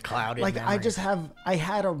no good. Clouded Like memories. I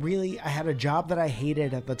had a job that I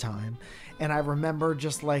hated at the time. And I remember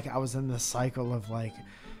just like I was in this cycle of like,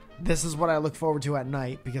 this is what I look forward to at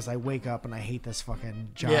night because I wake up and I hate this fucking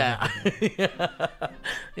job. Yeah.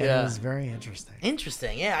 And it was very interesting.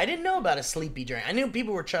 Interesting. Yeah, I didn't know about a sleepy drink. I knew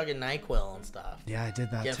people were chugging NyQuil and stuff. Yeah, I did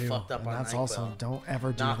that Get too. fucked up and on that's NyQuil. also, don't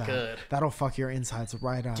ever do Not that. good. That'll fuck your insides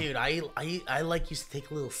right up. Dude, I like used to take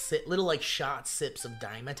little like shot sips of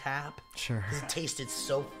Dimetap. Sure. It tasted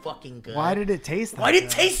so fucking good. Why did it taste that Why did it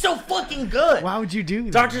good? taste so fucking good? Why would you do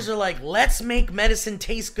that? Doctors are like, let's make medicine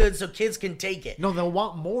taste good so kids can take it. No, they'll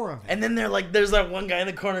want more of it. And then they're like, there's that one guy in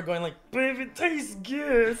the corner going like, but if it tastes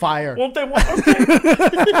good, Fire. won't they want? Okay.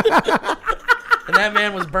 And that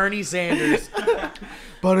man was Bernie Sanders.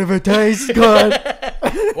 But if it tastes good,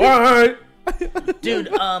 What? Dude,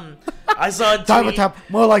 I saw a tweet. Diamond Tap,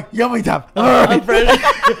 more like Yummy Tap. A friend-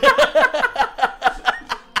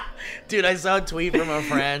 Dude, I saw a tweet from a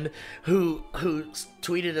friend who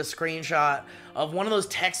tweeted a screenshot of one of those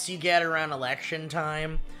texts you get around election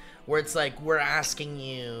time where it's like, we're asking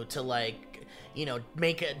you to like, you know,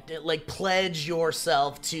 make a, like, pledge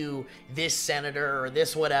yourself to this senator or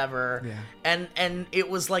this whatever. Yeah. And it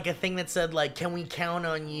was like a thing that said like, can we count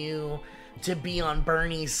on you to be on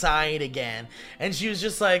Bernie's side again? And she was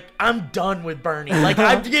just like, I'm done with Bernie. Like,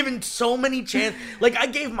 I've given so many chances. Like, I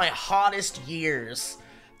gave my hottest years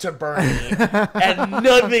to Bernie and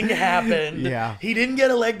nothing happened. Yeah. He didn't get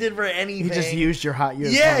elected for anything. He just used your hot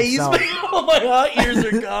years. Yeah, for he's himself. all my hot years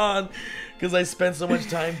are gone because I spent so much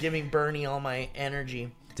time giving Bernie all my energy.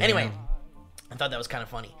 Anyway, I thought that was kind of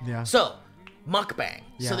funny. Yeah. So, mukbang.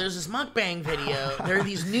 Yeah. So there's this mukbang video. There are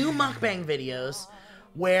these new mukbang videos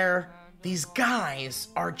where these guys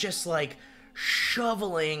are just like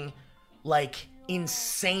shoveling like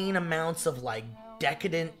insane amounts of like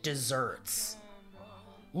decadent desserts.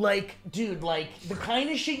 Like, dude, like the kind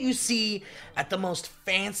of shit you see at the most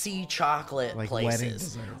fancy chocolate Like places. wedding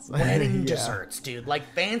desserts. Wedding Yeah. desserts, dude.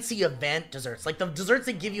 Like fancy event desserts. Like the desserts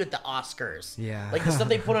they give you at the Oscars. Yeah. Like the stuff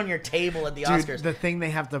they put on your table at the Dude, Oscars. the thing they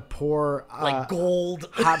have to pour Like gold.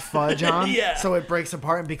 hot fudge on, Yeah. so it breaks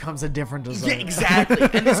apart and becomes a different dessert. Yeah, exactly.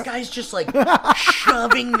 And this guy's just like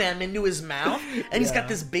shoving them into his mouth, and he's got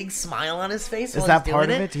this big smile on his face. Is while that he's part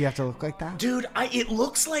doing of it? Do you have to look like that? Dude, it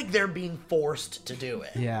looks like they're being forced to do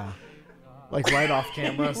it. Yeah. Like right off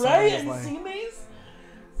camera. Right? someone's And like, see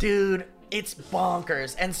dude, it's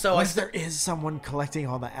bonkers. And so what if there is someone collecting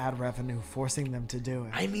all the ad revenue, forcing them to do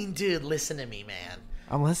it? I mean, dude, listen to me, man.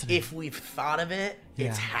 I'm listening. If we've thought of it,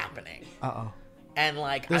 it's Yeah. happening. Uh-oh. And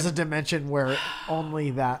like, There's a dimension where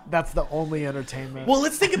only that's the only entertainment. well,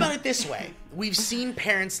 let's think about it this way. We've seen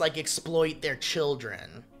parents like exploit their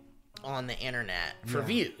children on the internet for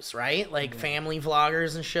views, right? Like family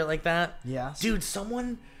vloggers and shit like that. Yes. Dude,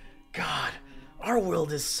 God, our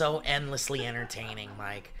world is so endlessly entertaining,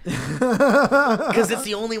 Mike. Because it's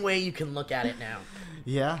the only way you can look at it now.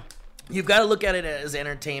 Yeah. You've got to look at it as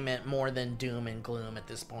entertainment more than doom and gloom at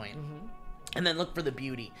this point. And then look for the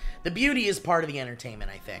beauty. The beauty is part of the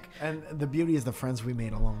entertainment, I think. And the beauty is the friends we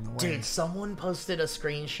made along the way. Dude, someone posted a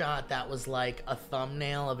screenshot that was like a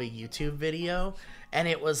thumbnail of a YouTube video, and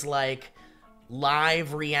it was like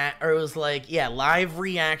live reaction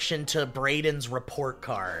to Braden's report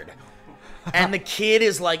card. And the kid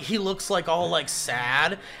is like, he looks like all like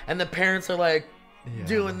sad, and the parents are like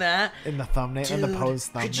doing that in the thumbnail, in the pose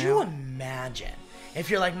thumbnail. Could you imagine if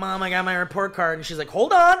you're like, Mom, I got my report card, and she's like,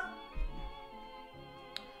 hold on.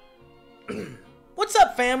 What's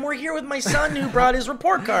up, fam? We're here with my son who brought his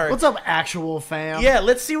report card. What's up, actual fam? Yeah,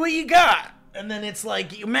 let's see what you got. And then it's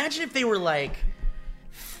like, imagine if they were like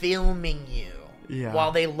filming you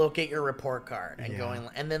while they look at your report card and going,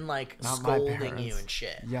 and then like scolding you and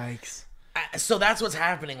shit. Yikes. So that's what's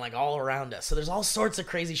happening like all around us. So there's all sorts of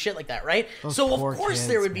crazy shit like that, right? So of course kids,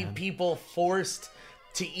 there would be people forced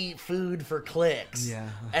to eat food for clicks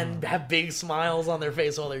and have big smiles on their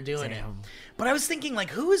face while they're doing it. But I was thinking, like,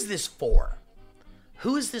 who is this for?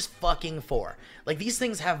 Who is this fucking for? Like, these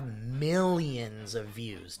things have millions of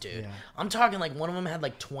views, dude. Yeah. I'm talking like one of them had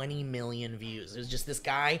like 20 million views. It was just this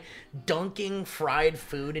guy dunking fried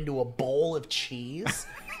food into a bowl of cheese.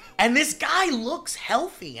 And this guy looks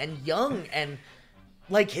healthy and young, and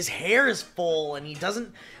like his hair is full, and he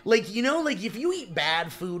doesn't like, you know, like if you eat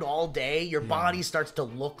bad food all day, your body starts to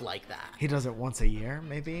look like that. He does it once a year,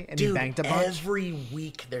 maybe, and Dude, he banked a bunch. Every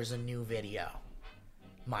week there's a new video,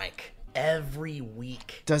 Mike. Every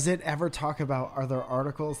week. Does it ever talk about? Are there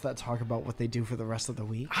articles that talk about what they do for the rest of the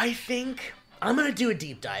week? I think I'm gonna do a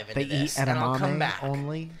deep dive into this, and I'll come back.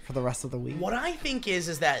 Only for the rest of the week. What I think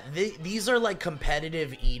is that these are like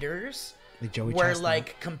competitive eaters. Like Joey where Chestnut.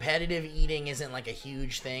 like competitive eating isn't like a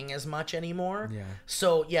huge thing as much anymore. Yeah.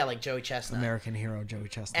 So yeah, like Joey Chestnut. American hero Joey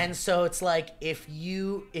Chestnut. And so it's like if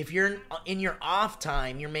you're in your off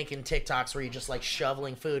time, you're making TikToks where you're just like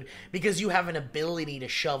shoveling food because you have an ability to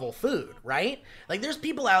shovel food, right? Like there's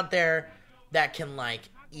people out there that can like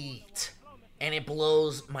eat, and it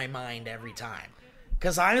blows my mind every time.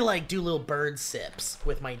 Cause I like do little bird sips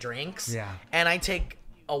with my drinks. Yeah. And I take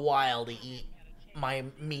a while to eat my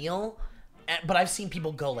meal. But I've seen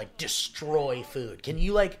people go like destroy food. Can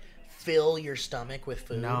you like fill your stomach with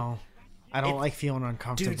food? No, I don't like feeling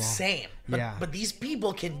uncomfortable. Dude, same. But these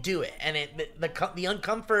people can do it, and the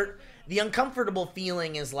uncomfortable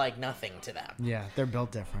feeling is like nothing to them. Yeah, they're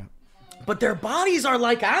built different. But their bodies are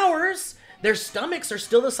like ours. Their stomachs are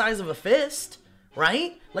still the size of a fist,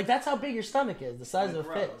 right? Like that's how big your stomach is, the size of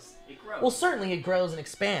a fist. It grows. Well, certainly it grows and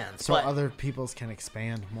expands. So but other people's can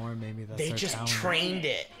expand more. Maybe that's they their just talent. trained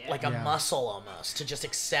it like a Yeah. muscle almost to just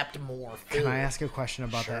accept more food. Can I ask a question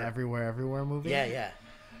about Sure. that Everywhere movie? Yeah.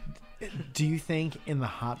 Do you think in the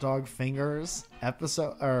Hot Dog Fingers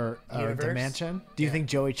episode or Universe? dimension, do you think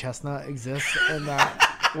Joey Chestnut exists in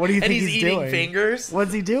that? What do you And think he's he's eating doing? fingers.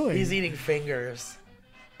 What's he doing? He's eating fingers.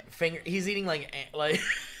 He's eating like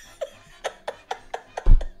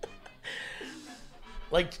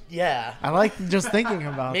like yeah. I like just thinking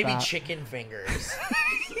about Maybe that. chicken fingers.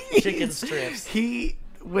 Chicken strips. He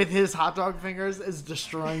with his hot dog fingers is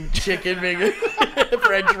destroying. Chicken fingers.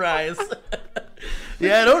 French fries.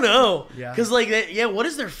 Yeah, I don't know. Yeah. Because like what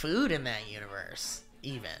is their food in that universe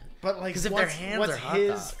even? But like, because if their hands what's are hot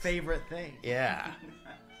his dogs. favorite thing? Yeah.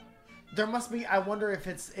 There must be. I wonder if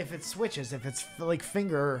it switches. If it's like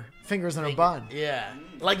fingers in a bun. Yeah.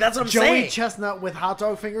 Like that's what I'm Joey saying. Chestnut with hot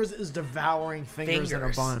dog fingers is devouring fingers in a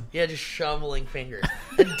bun. Yeah, just shoveling fingers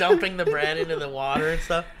and dumping the bread into the water and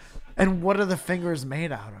stuff. And what are the fingers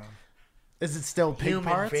made out of? Is it still pig Human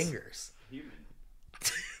parts? fingers.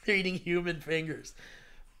 They're eating human fingers.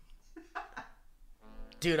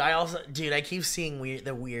 Dude, I keep seeing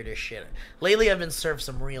the weirdest shit. Lately, I've been served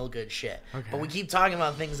some real good shit. Okay. But we keep talking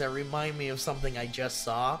about things that remind me of something I just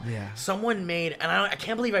saw. Yeah. Someone made, and I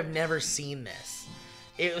can't believe I've never seen this.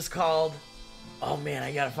 It was called, oh man,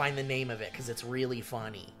 I gotta find the name of it because it's really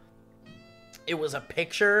funny. It was a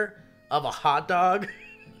picture of a hot dog,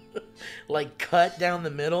 like cut down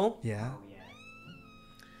the middle. Yeah.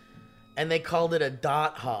 And they called it a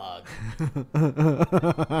dot hog.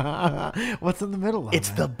 What's in the middle of it? It's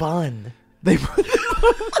the bun. They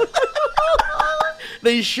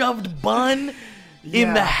They shoved bun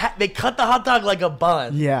in the they cut the hot dog like a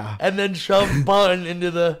bun. Yeah. And then shoved bun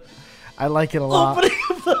into the I like it a lot. opening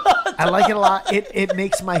of the hot dog. I like it a lot. It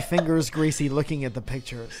makes my fingers greasy looking at the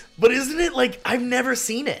pictures. But isn't it like I've never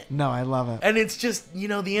seen it? No, I love it. And it's just, the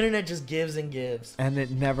internet just gives and gives. And it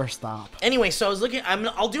never stops. Anyway, so I was looking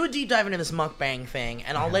I'll do a deep dive into this mukbang thing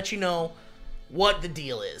and I'll let you know what the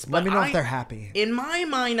deal is. Let me know if they're happy. In my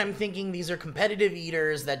mind, I'm thinking these are competitive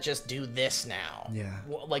eaters that just do this now. Yeah.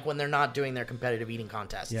 Like when they're not doing their competitive eating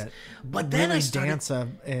contests. Yeah. But then really I started... dance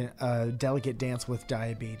a delicate dance with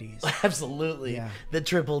diabetes. Absolutely. Yeah. The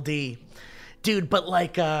triple D. Dude, but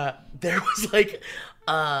like, there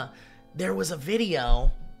was a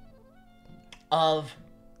video of...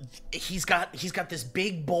 He's got this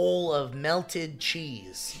big bowl of melted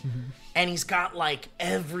cheese, and he's got like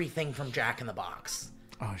everything from Jack in the Box.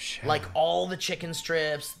 Oh shit! Like all the chicken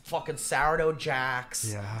strips, fucking sourdough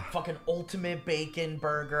jacks, yeah, fucking ultimate bacon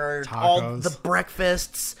burger, tacos. All the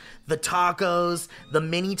breakfasts, the tacos, the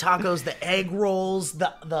mini tacos, the egg rolls,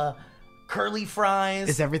 the curly fries.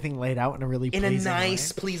 Is everything laid out in a really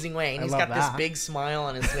pleasing way? And he's got this big smile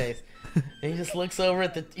on his face. And he just looks over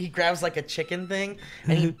at he grabs like a chicken thing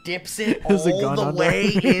and he dips it all the way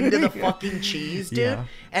into the fucking cheese, dude. Yeah.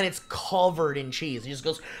 And it's covered in cheese. He just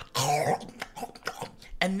goes,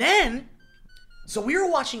 and then, so we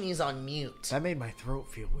were watching these on mute. That made my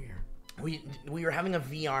throat feel weird. We were having a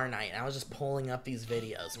VR night and I was just pulling up these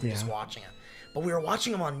videos and we're just watching them. But we were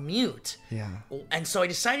watching them on mute. Yeah. And so I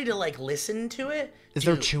decided to like listen to it. Is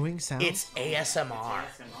there chewing sounds? It's ASMR.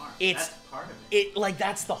 That's part of it. Like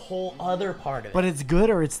that's the whole other part of it. But it's good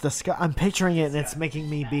or it's disgusting? I'm picturing it and it's making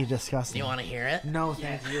me be disgusting. You want to hear it? No,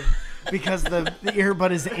 thank you. Because the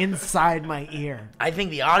earbud is inside my ear. I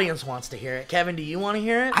think the audience wants to hear it. Kevin, do you want to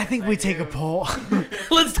hear it? I think we take a poll.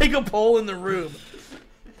 Let's take a poll in the room.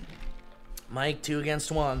 Mike, 2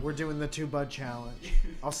 against 1. We're doing the 2 bud challenge.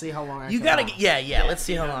 I'll see how long I can last. Yeah. Let's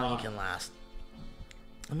see how long you can last.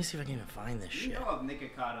 Let me see if I can even find this shit.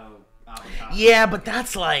 avocado. Yeah, but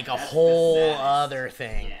that's like a whole other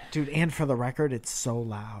thing. Yeah. Dude, and for the record, it's so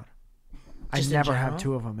loud. I never have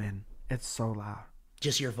 2 of them in. It's so loud.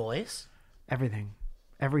 Just your voice? Everything.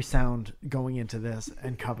 Every sound going into this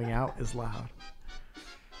and coming out is loud.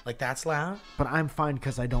 Like that's loud? But I'm fine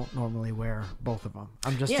because I don't normally wear both of them.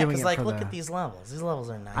 I'm just doing it like, for look at these levels. These levels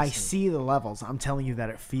are nice. I see the levels. I'm telling you that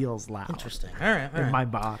it feels loud. Interesting. All right. In my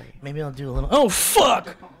body. Maybe I'll do a little... Oh,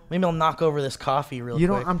 fuck! Maybe I'll knock over this coffee real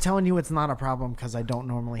quick. I'm telling you it's not a problem because I don't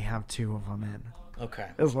normally have 2 of them in. Okay.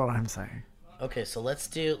 Is what I'm saying. Okay, so let's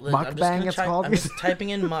do... Mukbang, it's called? I'm just typing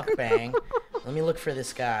in mukbang. Let me look for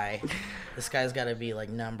this guy. This guy's got to be like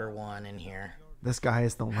number 1 in here. This guy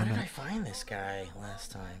is the limit. How did I find this guy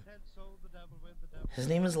last time? His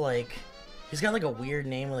name is like... He's got like a weird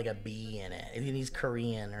name with like a B in it. He's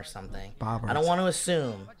Korean or something. Bobbers. I don't want to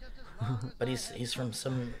assume. But he's from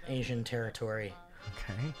some Asian territory.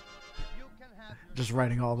 Okay. Just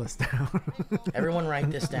writing all this down. Everyone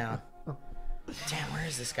write this down. Damn, where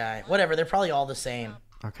is this guy? Whatever, they're probably all the same.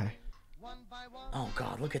 Okay. Oh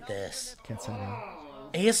god, look at this. Can't say that.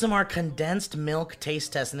 ASMR condensed milk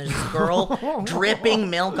taste test, and there's this girl dripping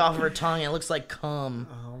milk off of her tongue, and it looks like cum.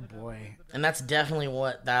 Oh boy. And that's definitely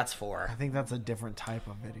what that's for. I think that's a different type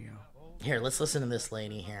of video. Here, let's listen to this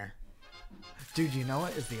lady here. Dude, you know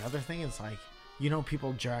what is the other thing? It's like,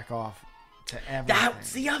 people jack off to everything.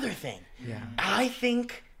 That's the other thing. Yeah. I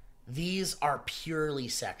think these are purely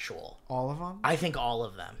sexual. All of them? I think all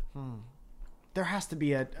of them. There has to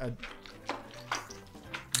be a...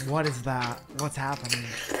 What is that? What's happening?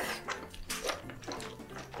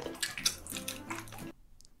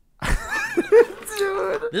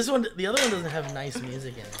 Dude. The other one doesn't have nice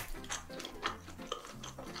music in it.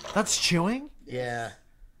 That's chewing? Yeah.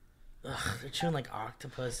 Ugh, they're chewing like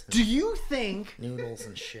octopus. Do you think noodles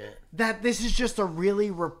and shit that this is just a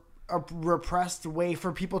really repressed way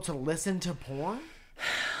for people to listen to porn?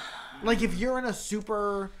 Like if you're in a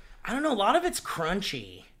super... I don't know. A lot of it's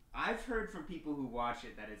crunchy. I've heard from people who watch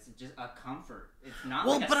it that it's just a comfort. It's not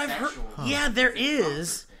well, like but a I've heard. sexual. Yeah, there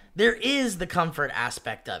is the comfort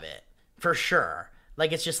aspect of it for sure.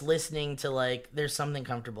 Like it's just listening to like there's something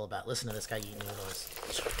comfortable about. Listen to this guy eat noodles.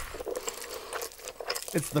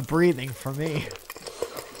 It's the breathing for me.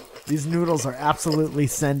 These noodles are absolutely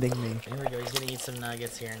sending me. Here we go. He's gonna eat some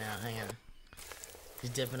nuggets here now. Hang on.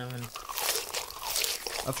 He's dipping them in.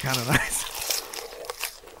 That's kind of nice.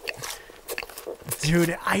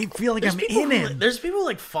 Dude, I feel like I'm in it. There's people who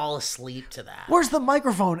like fall asleep to that. Where's the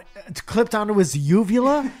microphone? It's clipped onto his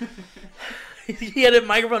uvula? He had a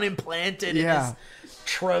microphone implanted in his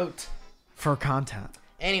throat. For content.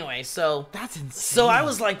 Anyway, so... That's insane. So I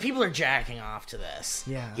was like, people are jacking off to this.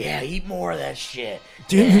 Yeah. Yeah, eat more of that shit.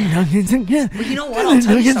 Dude, yeah. But you know what? I'll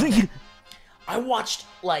tell you something. I watched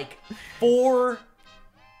like 4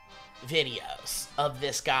 videos of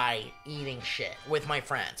this guy eating shit with my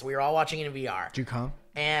friends. We were all watching it in VR. Did you come?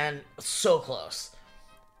 And so close.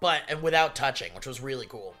 And without touching, which was really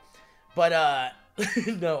cool. But,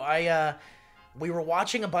 no, we were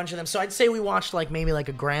watching a bunch of them. So I'd say we watched like maybe like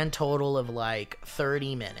a grand total of like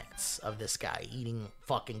 30 minutes of this guy eating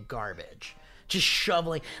fucking garbage. Just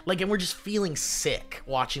shoveling, like, and we're just feeling sick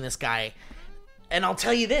watching this guy. And I'll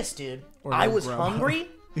tell you this, dude. I was hungry.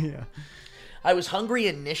 Yeah. I was hungry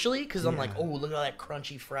initially because I'm like, oh, look at all that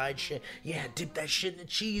crunchy fried shit. Yeah, dip that shit in the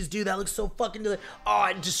cheese, dude. That looks so fucking delicious. Oh,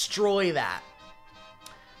 I'd destroy that.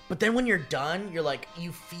 But then when you're done, you're like,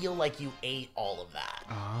 you feel like you ate all of that.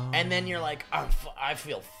 Oh. And then you're like, I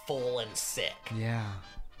feel full and sick. Yeah.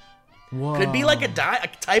 Whoa. Could be like a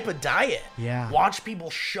type of diet. Yeah. Watch people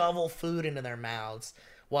shovel food into their mouths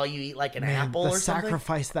while you eat like an apple or something. The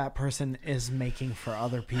sacrifice that person is making for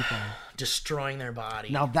other people. Destroying their body.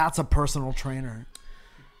 Now that's a personal trainer.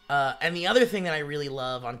 And the other thing that I really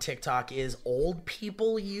love on TikTok is old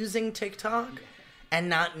people using TikTok and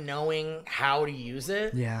not knowing how to use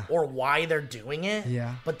it. Yeah. Or why they're doing it.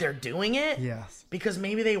 Yeah. But they're doing it. Yes. Because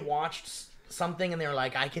maybe they watched something and they were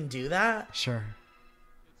like, I can do that. Sure.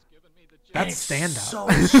 That's stand-up. So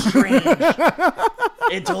strange.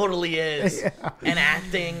 It totally is. Yeah. And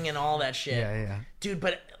acting and all that shit. Yeah. Dude,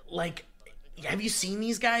 but like, have you seen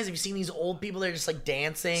these guys? Have you seen these old people? They're just like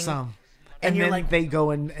dancing. Some. And you're then like, they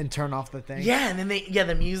go and turn off the thing. Yeah, and then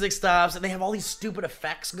the music stops and they have all these stupid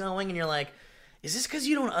effects going and you're like, is this because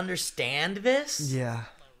you don't understand this? Yeah.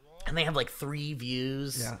 And they have like 3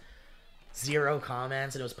 views. Yeah. 0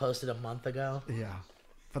 comments, and it was posted a month ago. Yeah.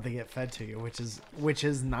 But they get fed to you, which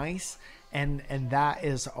is nice. And that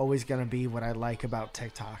is always going to be what I like about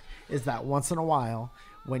TikTok, is that once in a while,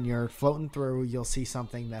 when you're floating through, you'll see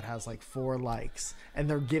something that has like 4 likes, and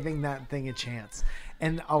they're giving that thing a chance.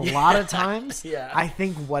 And a lot of times, I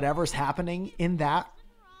think whatever's happening in that,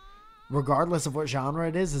 regardless of what genre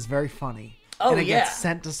it is very funny. Oh, and it gets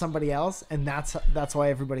sent to somebody else, and that's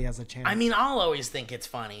why everybody has a chance. I mean, I'll always think it's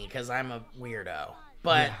funny because I'm a weirdo.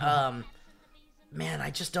 But, man,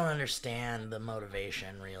 I just don't understand the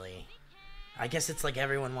motivation, really. I guess it's like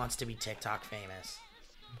everyone wants to be TikTok famous.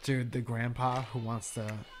 Dude, the grandpa who wants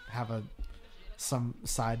to have some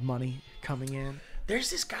side money coming in.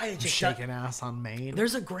 There's this guy that just shaking ass on Maine.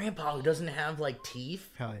 There's a grandpa who doesn't have like teeth.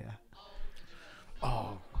 Hell yeah.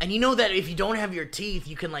 Oh. And you know that if you don't have your teeth,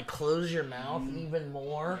 you can like close your mouth even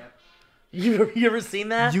more. You ever seen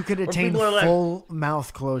that? You could attain full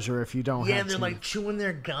mouth closure if you don't have teeth. Yeah, they're like chewing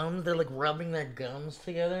their gums. They're like rubbing their gums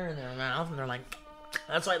together in their mouth, and they're like,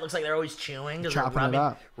 that's why it looks like they're always chewing. Chopping it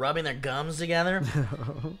up. Rubbing their gums together.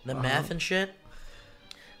 The meth and shit.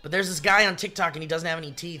 But there's this guy on TikTok, and he doesn't have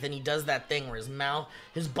any teeth, and he does that thing where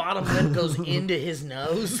his bottom lip goes into his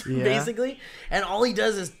nose, basically. And all he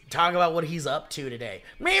does is talk about what he's up to today.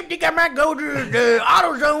 Man, I think I might go to the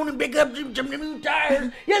AutoZone and pick up some new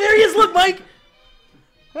tires. Yeah, there he is. Look, Mike.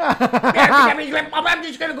 I'm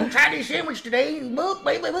just going to go try this sandwich today.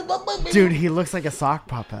 Dude, he looks like a sock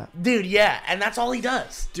puppet. Dude, yeah, and that's all he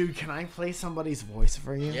does. Dude, can I play somebody's voice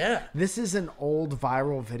for you? Yeah. This is an old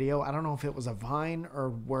viral video. I don't know if it was a Vine or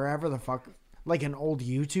wherever the fuck, like an old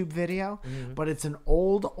YouTube video, but it's an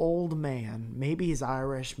old man. Maybe he's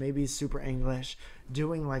Irish, maybe he's super English,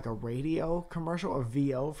 doing like a radio commercial, a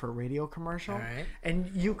VO for a radio commercial. All right. And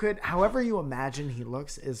you could, however you imagine he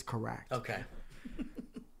looks is correct. Okay.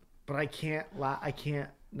 But I can't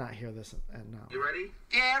not hear this now. You ready?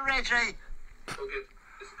 Yeah, ready. Okay.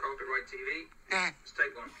 This is Carpet Right TV. Yeah. Let's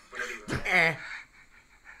take one, whenever you want.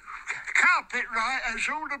 Carpet Right has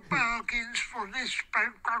all the bargains for this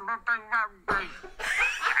bank holiday.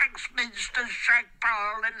 Axminster,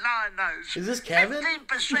 Shagpile and Linos. Is this Kevin?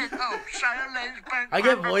 15% off sale. I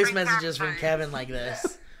get voice messages from Kevin like this.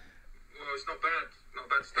 Well, it's not bad. Not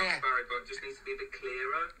bad stuff, Barry, but it just needs to be a bit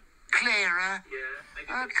clearer. Clearer? Yeah, maybe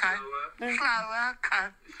a bit Okay. slower. Slower, okay.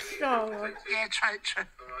 Slower. Yeah, take two.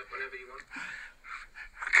 Alright, whenever you want.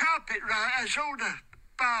 Carpet Right has all the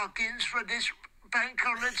bargains for this bank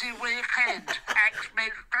holiday weekend.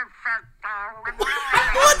 Axminster, Shagpile and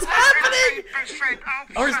Linos. What's happening? 15% off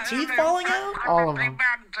Are his sale teeth falling out? All of them.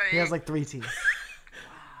 Monday. He has like 3 teeth.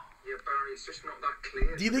 Yeah, Barry, it's just not that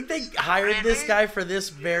clear. Do you think they hired this guy for this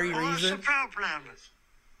very What's the reason? problem? It's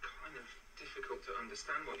kind of difficult to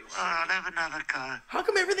understand what you're Oh, saying. I'll have another go. How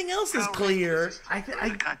come everything else is clear? I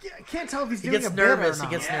can't tell if he's He doing gets a bit or nervous. He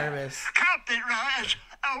not. gets nervous. Carpet Right has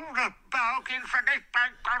all the bargains for this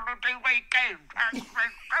bank holiday weekend.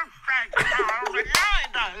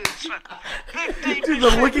 Dude,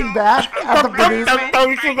 the looking back at the producer.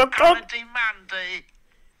 Holiday Monday.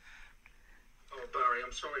 Oh, Barry,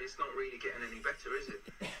 I'm sorry, it's not really getting any better, is it?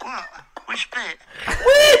 What? Which bit?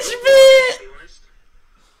 Which To bit? be honest,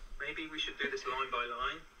 maybe we should do this line by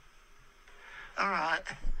line. All right.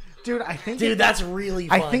 Dude, I think Dude, that's really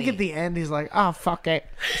funny. I think at the end he's like, "Oh, fuck it."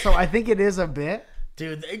 So I think it is a bit.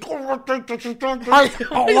 Dude,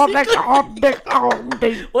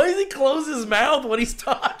 Why does he close his mouth when he's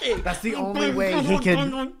talking? That's the only way he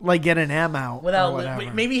can like get an M out Without or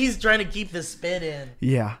whatever. maybe he's trying to keep the spit in.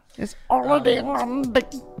 Yeah. It's already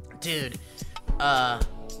Dude,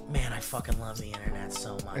 man, I fucking love the internet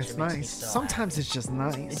so much. It's It makes me nice. so Sometimes happy. it's just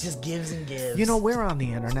nice. It just gives and gives. You know, we're on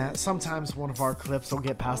the internet. Sometimes one of our clips will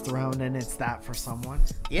get passed around and it's that for someone.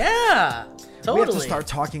 Yeah, totally. We have to start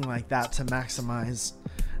talking like that to maximize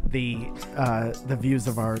the views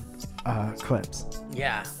of our clips.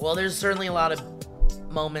 Yeah, well, there's certainly a lot of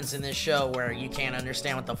moments in this show where you can't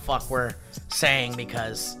understand what the fuck we're saying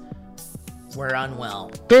because we're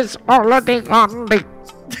unwell. This already on me.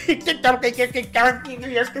 It's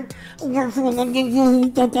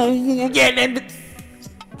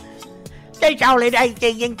holiday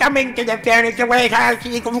and coming to the furniture warehouse.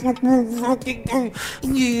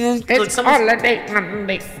 It's holiday on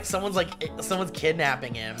me. Someone's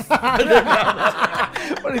kidnapping him. But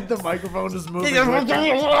if the microphone is moving.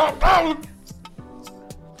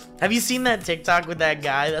 Have you seen that TikTok with that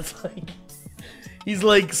guy that's like, he's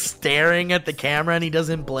like staring at the camera and he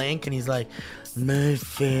doesn't blink and he's like, my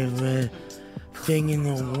favorite thing in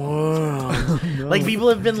the world. No. Like people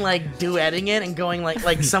have been like duetting it and going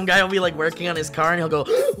like some guy will be like working on his car and he'll go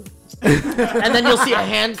and then you'll see a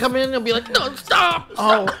hand come in and he'll be like, no, stop.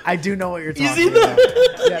 Oh, I do know what you're talking see about.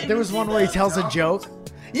 that? Yeah, there was one where he tells a joke.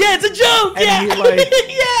 Yeah, it's a joke. And Yeah, he, like,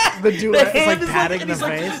 yeah. the duet is, hand like, patting and the he's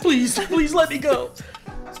like, face. please let me go.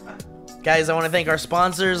 Guys, I want to thank our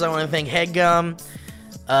sponsors. I want to thank Headgum.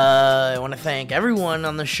 I want to thank everyone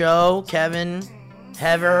on the show. Kevin,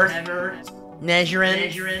 Heather,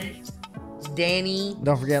 Nezrin, Danny,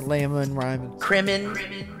 Don't forget Layman and Ryman. Crimin,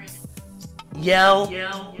 Yell,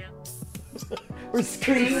 or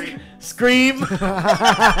Scream.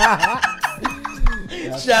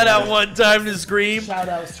 Shout out one time to Scream. Shout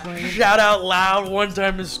out Scream. Shout out loud one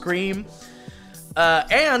time to Scream.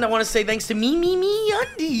 And I want to say thanks to Me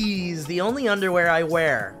Undies, the only underwear I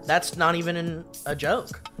wear. That's not even a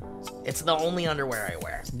joke. It's the only underwear I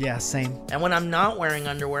wear. Yeah, same. And when I'm not wearing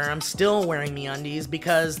underwear, I'm still wearing Me Undies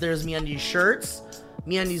because there's Me Undies shirts,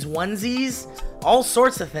 Me Undies onesies, all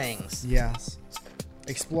sorts of things. Yes.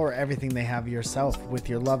 Explore everything they have yourself with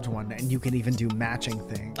your loved one, and you can even do matching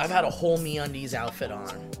things. I've had a whole Me Undies outfit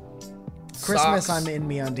on. Christmas, Socks, I'm in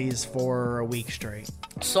MeUndies for a week straight.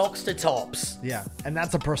 socks to tops. Yeah, and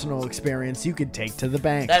that's a personal experience you could take to the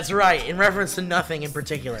bank. That's right, in reference to nothing in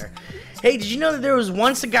particular. Hey, did you know that there was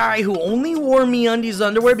once a guy who only wore MeUndies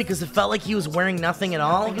underwear because it felt like he was wearing nothing at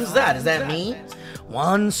all? Who's that? Is that me?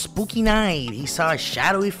 One spooky night, he saw a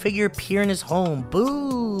shadowy figure appear in his home.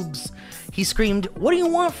 Boobs! He screamed, "What do you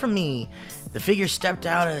want from me?" The figure stepped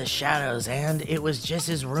out of the shadows, and it was just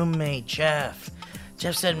his roommate, Jeff.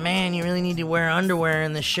 Jeff said, "Man, you really need to wear underwear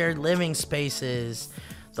in the shared living spaces."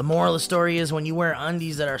 The moral of the story is when you wear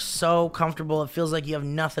undies that are so comfortable it feels like you have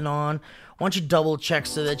nothing on, why don't you double check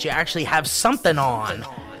so that you actually have something on? And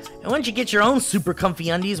why don't you get your own super comfy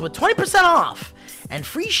undies with 20% off and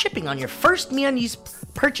free shipping on your first MeUndies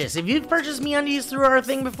purchase. If you've purchased MeUndies through our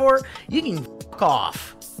thing before, you can fuck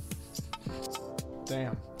off.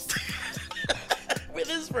 Damn.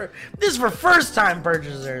 This is for first time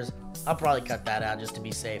purchasers. I'll probably cut that out just to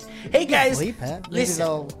be safe. Hey guys, Bleep it. Maybe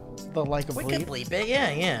listen. they'll like a We bleep. can bleep it,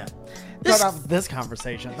 yeah. Cut off this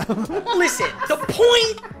conversation. Listen, the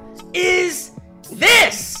point is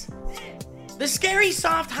this. The scary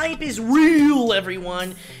soft hype is real,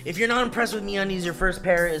 everyone. If you're not impressed with MeUndies, your first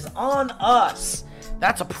pair is on us.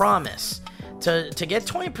 That's a promise. To get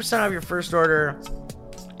 20% off your first order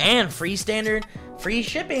and free shipping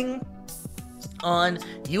on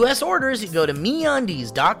U.S. orders, you go to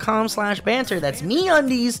MeUndies.com/banter. That's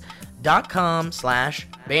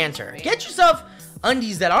MeUndies.com/banter. Get yourself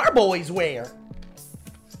undies that our boys wear.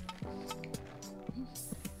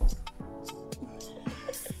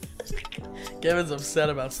 Kevin's upset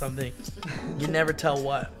about something. You never tell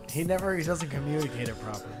what. He doesn't communicate it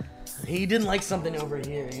properly. He didn't like something over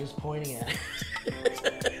here. He was pointing at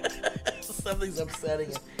it. Something's upsetting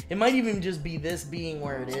him. It might even just be this being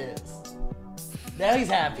where it is. Now he's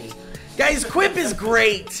happy. Guys, Quip is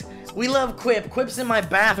great. We love Quip. Quip's in my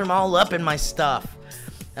bathroom all up in my stuff.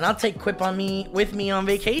 And I'll take Quip with me on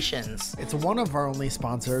vacations. It's one of our only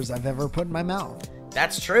sponsors I've ever put in my mouth.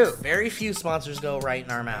 That's true. Very few sponsors go right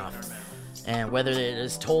in our mouth. And whether it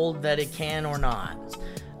is told that it can or not.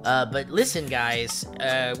 But listen, guys,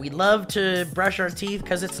 we love to brush our teeth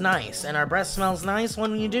because it's nice. And our breath smells nice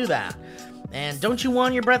when you do that. And don't you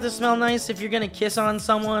want your breath to smell nice if you're gonna kiss on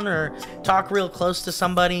someone or talk real close to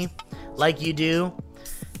somebody like you do?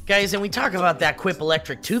 Guys, and we talk about that Quip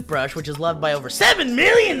electric toothbrush, which is loved by over 7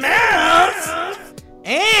 million mouths.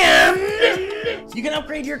 And you can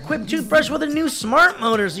upgrade your Quip toothbrush with a new smart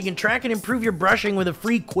motor so you can track and improve your brushing with a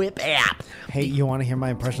free Quip app. Hey, you want to hear my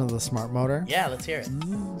impression of the smart motor? Yeah, let's hear it.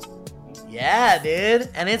 Yeah, dude.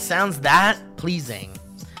 And it sounds that pleasing.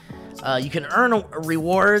 You can earn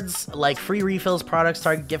rewards like free refills, products,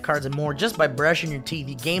 Target gift cards, and more just by brushing your teeth.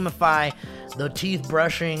 You gamify the teeth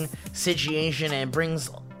brushing situation and it brings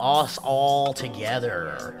us all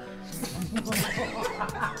together.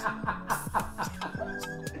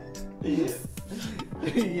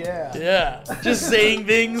 Yeah. Just saying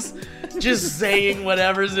things. Just saying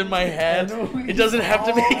whatever's in my head. It doesn't have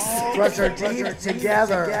to make sense. Brush our teeth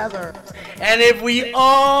together. And if we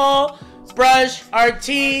all brush our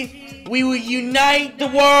teeth, we will unite the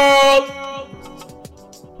world.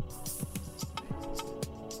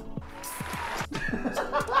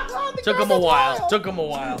 Took them a while.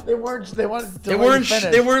 They weren't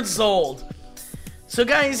sold. So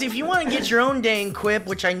guys, if you want to get your own dang Quip,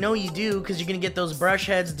 which I know you do because you're going to get those brush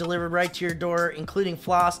heads delivered right to your door, including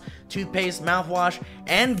floss, toothpaste, mouthwash,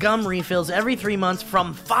 and gum refills every 3 months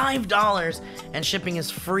from $5, and shipping is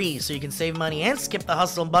free so you can save money and skip the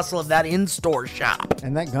hustle and bustle of that in-store shop.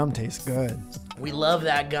 And that gum tastes good. We love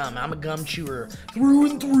that gum. I'm a gum chewer through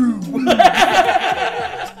and through.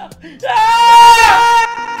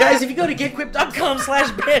 Guys, if you go to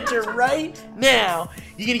getquip.com/banter right now,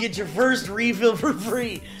 you're going to get your first refill for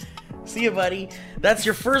free. See ya, buddy. That's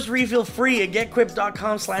your first refill free at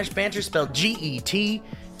getquip.com/banter, spelled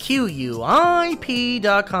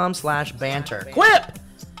GETQUIP.com/banter. Quip!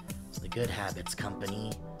 The Good Habits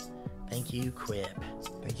Company. Thank you, Quip.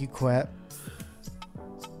 Thank you, Quip.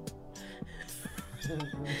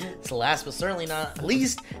 So last but certainly not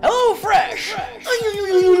least, HelloFresh.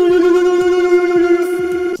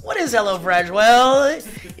 What is HelloFresh? Well,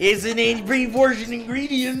 it's in pre-portioned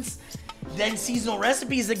ingredients, then seasonal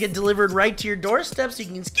recipes that get delivered right to your doorstep so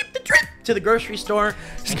you can skip the trip to the grocery store.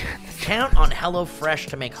 Count on HelloFresh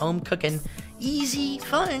to make home cooking easy,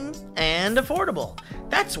 fun, and affordable.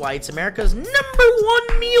 That's why it's America's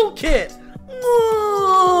 #1 meal kit.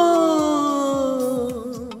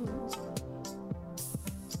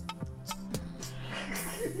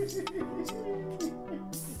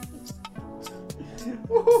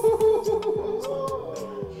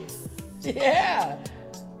 Yeah.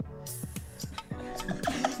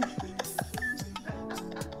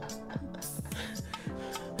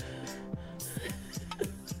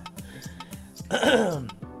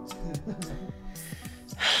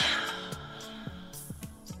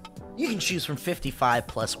 You can choose from 55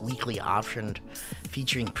 plus weekly options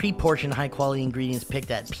featuring pre-portioned high-quality ingredients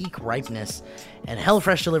picked at peak ripeness, and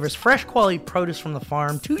HelloFresh delivers fresh quality produce from the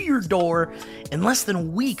farm to your door in less than a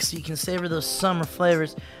week, so you can savor those summer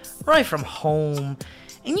flavors right from home.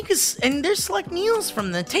 And there's select meals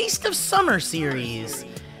from the Taste of Summer series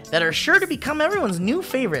that are sure to become everyone's new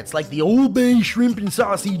favorites, like the Old Bay shrimp and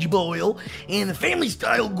sausage boil and the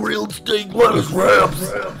family-style grilled steak lettuce wraps.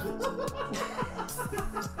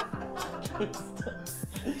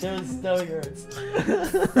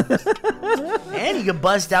 And you can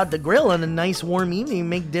bust out the grill on a nice warm evening and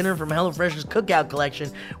make dinner from HelloFresh's cookout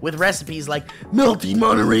collection with recipes like melty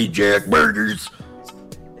Monterey Jack burgers.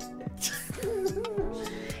 And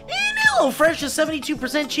HelloFresh is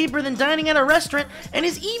 72% cheaper than dining at a restaurant and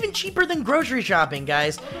is even cheaper than grocery shopping,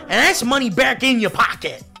 guys. And that's money back in your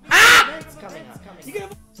pocket.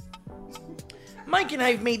 Mike and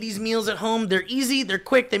I have made these meals at home. They're easy, they're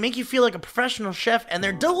quick, they make you feel like a professional chef, and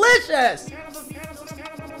they're delicious!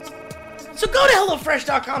 So go to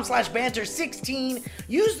HelloFresh.com/banter16,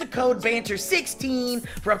 use the code BANTER16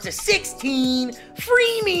 for up to 16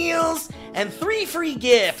 free meals and 3 free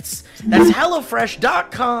gifts. That's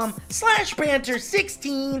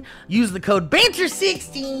HelloFresh.com/banter16, use the code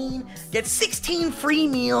BANTER16, get 16 free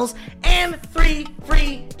meals and 3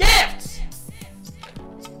 free gifts!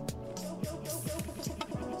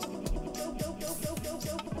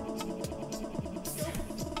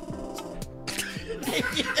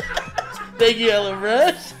 Thank you,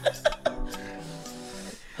 HelloFresh.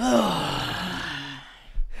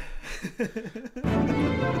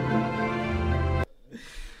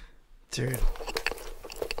 Dude.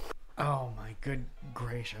 Oh my good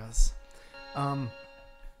gracious.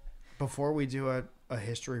 Before we do a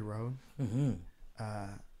history road, You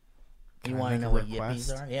can I want to make know a what request?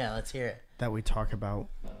 yippies are? Yeah, let's hear it. that we talk about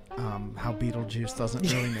how Beetlejuice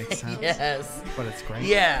doesn't really make sense. Yes. But it's great.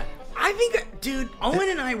 Yeah. I I think, dude, Owen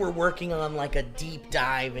and I were working on like a deep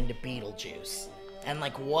dive into Beetlejuice. And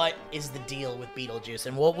like, what is the deal with Beetlejuice?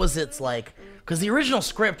 And what was its like, because the original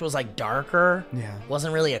script was like darker. Yeah.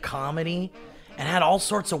 Wasn't really a comedy. And had all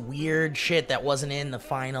sorts of weird shit that wasn't in the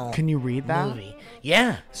final Can you read that? movie.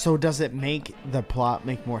 Yeah. So does it make the plot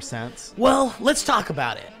make more sense? Well, let's talk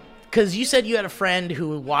about it. Because you said you had a friend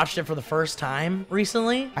who watched it for the first time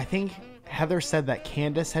recently. I think Heather said that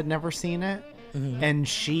Candace had never seen it. Mm-hmm. And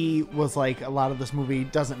she was like, a lot of this movie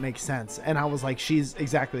doesn't make sense. And I was like, she's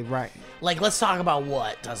exactly right. Like, let's talk about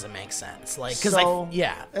what doesn't make sense. Like, because, So,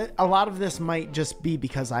 yeah. A lot of this might just be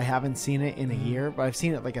because I haven't seen it in a year, but I've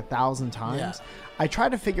seen it like 1,000 times. Yeah. I try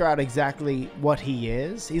to figure out exactly what he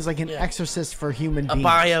is. He's like an exorcist for human A beings.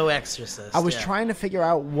 bio-exorcist. I was yeah. trying to figure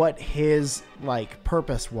out what his like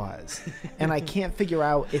purpose was, and I can't figure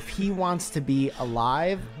out if he wants to be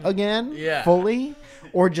alive again, Yeah. fully,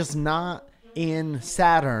 or just not in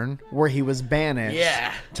Saturn where he was banished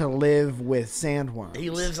Yeah. to live with sandworms. He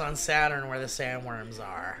lives on Saturn where the sandworms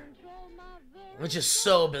are. Which is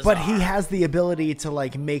so bizarre. But he has the ability to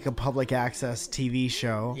like make a public access TV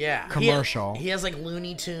show, yeah. commercial, He has like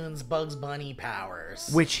Looney Tunes, Bugs Bunny powers.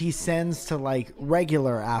 which he sends to like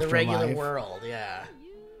regular the afterlife. regular world, yeah.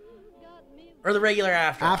 Or the regular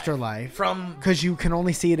afterlife. Afterlife. From, Because you can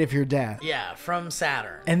only see it if you're dead. yeah, from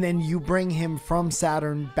Saturn. And then you bring him from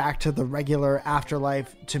Saturn back to the regular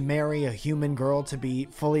afterlife to marry a human girl to be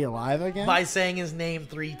fully alive again? By saying his name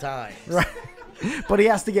 3 times. Right. But he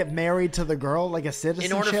has to get married to the girl like a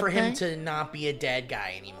citizenship In order for him thing? to not be a dead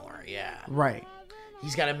guy anymore, yeah. Right.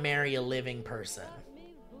 He's got to marry a living person.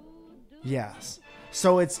 Yes.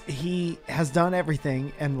 So he has done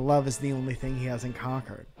everything, and love is the only thing he hasn't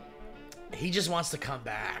conquered. He just wants to come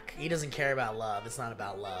back. He doesn't care about love. It's not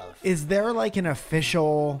about love. Is there like an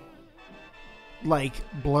official like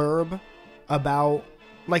blurb about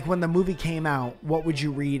like when the movie came out, what would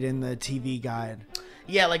you read in the TV guide?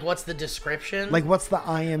 Yeah, like what's the description? Like what's the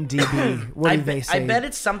IMDb? What do they say? I bet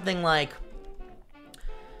it's something like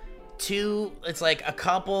it's like a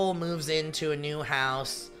couple moves into a new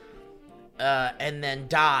house and then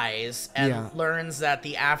dies and learns that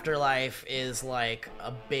the afterlife is like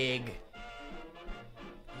a big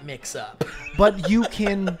mix up. But you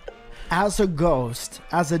can, as a ghost,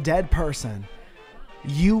 as a dead person,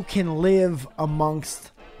 you can live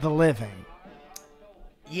amongst the living.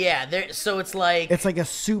 Yeah, so it's like a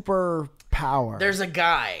super power. there's a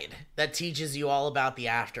guide that teaches you all about the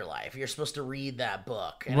afterlife. You're supposed to read that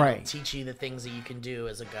book and Right. it'll teach you the things that you can do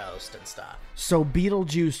as a ghost and stuff. So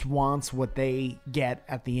Beetlejuice wants what they get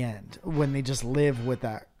at the end when they just live with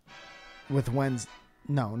that, with Wednesday.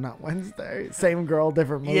 No, not Wednesday. Same girl,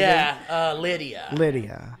 different movie. Yeah, Lydia.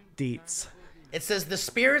 Lydia Dietz. It says the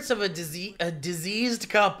spirits of a diseased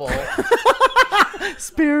couple.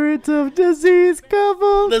 Spirit of disease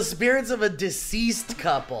couple. The spirits of a deceased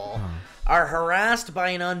couple are harassed by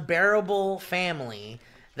an unbearable family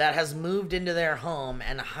that has moved into their home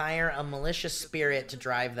and hire a malicious spirit to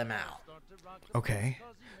drive them out. Okay.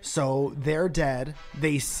 So they're dead.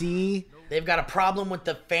 They see They've got a problem with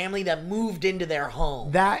the family that moved into their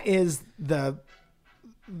home. that is the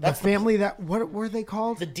family that, what were they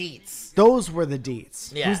called? The Dietz. Those were the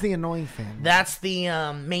Dietz. Yeah. Who's the annoying family? That's the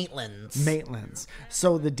Maitlands. Maitlands.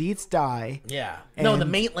 So the Dietz die. Yeah. No, the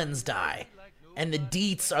And- Maitlands die. And the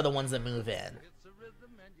Dietz are the ones that move in.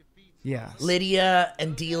 Yes. Lydia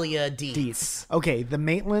and Delia Dietz. Dietz. Okay, the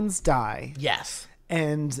Maitlands die. Yes.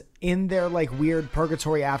 And in their like weird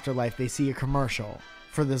purgatory afterlife, they see a commercial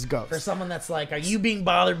for this ghost. For someone that's like, are you being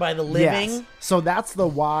bothered by the living? Yes. So that's the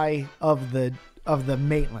why of the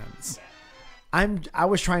Maitlands. I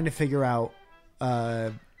was trying to figure out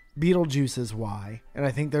Beetlejuice's why, and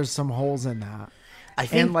I think there's some holes in that. I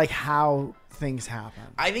think And like how things happen.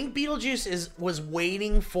 I think Beetlejuice was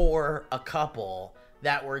waiting for a couple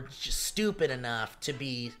that were just stupid enough to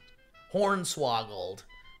be hornswoggled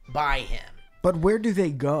by him. But where do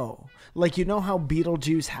they go? Like, you know how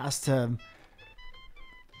Beetlejuice has to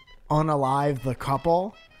unalive the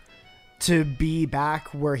couple to be back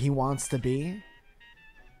where he wants to be?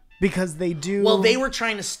 Because they do. Well, they were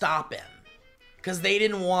trying to stop him because they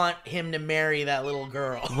didn't want him to marry that little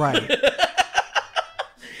girl. Right.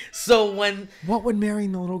 So when What would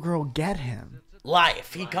marrying the little girl get him?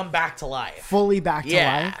 he'd come back to life. Fully back to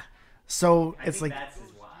Yeah. life? So it's like. That's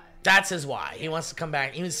his why. That's his why. He wants to come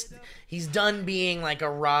back. He's done being like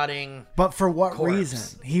a rotting. But for what corpse.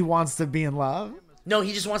 reason? He wants to be in love? No,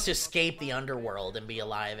 he just wants to escape the underworld and be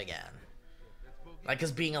alive again. Like,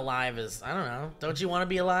 because being alive is, I don't know. Don't you want to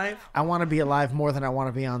be alive? I want to be alive more than I want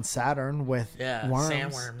to be on Saturn with worms.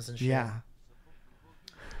 Sandworms and shit. Yeah.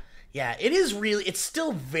 Yeah, it is really. It's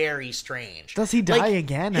still very strange. Does he die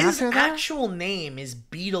again after that? His actual name is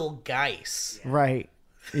Beetlegeist. Right.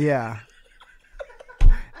 Yeah.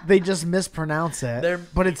 They just mispronounce it,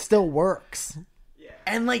 but it still works.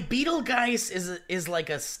 And like Beetlegeist is like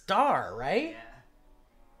a star, right?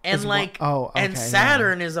 And It's like, and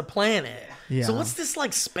Saturn is a planet. Yeah. So what's this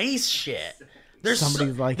like space shit? There's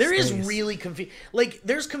Somebody like there is space. really like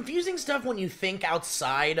there's confusing stuff when you think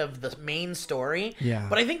outside of the main story. Yeah.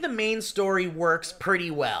 But I think the main story works pretty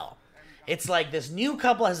well. It's like this new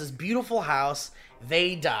couple has this beautiful house.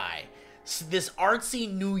 They die. So this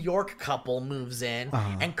artsy New York couple moves in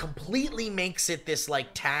and completely makes it this like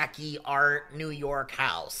tacky art New York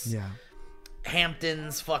house. Yeah.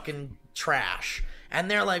 Hampton's fucking trash. And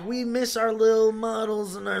they're like, we miss our little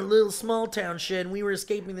models and our little small town shit, and we were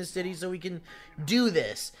escaping the city so we can do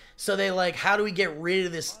this. So they like, how do we get rid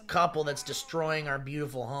of this couple that's destroying our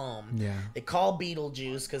beautiful home? Yeah. They call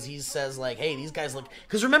Beetlejuice because he says like, hey, these guys look...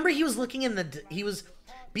 Because remember he was looking in the...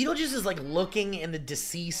 Beetlejuice is like looking in the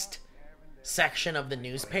deceased section of the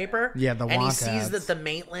newspaper. Yeah, the and he want sees ads. that the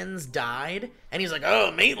Maitlands died, and he's like,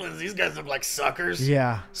 oh, Maitlands, these guys look like suckers.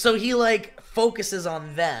 Yeah. So he like focuses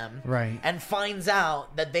on them, Right. and finds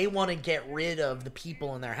out that they want to get rid of the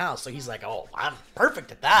people in their house. So he's like, oh, I'm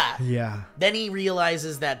perfect at that. Yeah. Then he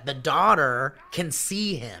realizes that the daughter can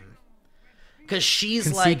see him because she's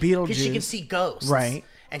Can see like, because she Beetlejuice. can see ghosts, Right.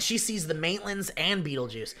 And she sees the Maitlands and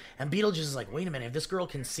Beetlejuice. And Beetlejuice is like, wait a minute, if this girl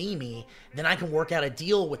can see me, then I can work out a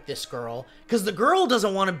deal with this girl. Because the girl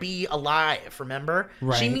doesn't want to be alive, remember?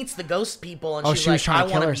 Right. She meets the ghost people and Oh, she's she was like, trying I to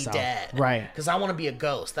kill want to be herself. dead. Right. Because I want to be a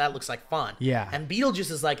ghost. That looks like fun. Yeah. And Beetlejuice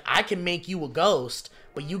is like, I can make you a ghost,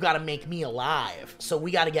 but you got to make me alive. So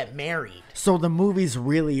we got to get married. So the movie's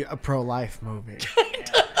really a pro-life movie.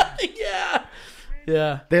 Yeah.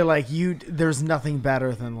 Yeah. They're like, there's nothing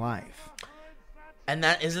better than life. And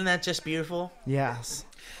isn't that just beautiful? Yes.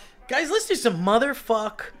 Guys, let's do some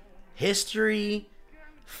motherfuck history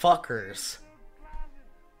fuckers.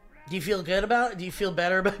 Do you feel good about it? Do you feel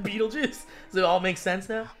better about Beetlejuice? Does it all make sense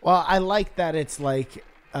now? Well, I like that it's like,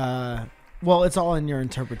 it's all in your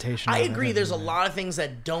interpretation. I of it, agree. There's a isn't it? lot of things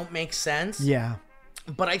that don't make sense. Yeah.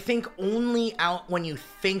 But I think only out when you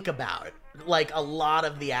think about it, like a lot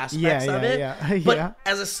of the aspects of it. Yeah. But Yeah.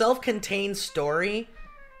 as a self-contained story,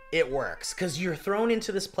 it works because you're thrown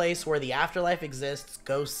into this place where the afterlife exists,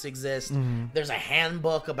 ghosts exist. There's a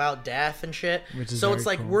handbook about death and shit. Which is so very it's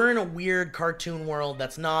like cool. we're in a weird cartoon world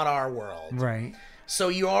that's not our world. Right. So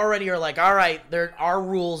you already are like, all right, our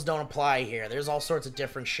rules don't apply here. There's all sorts of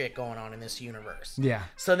different shit going on in this universe. Yeah.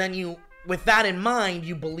 So then with that in mind,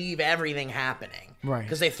 you believe everything happening. Right.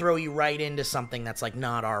 Because they throw you right into something that's like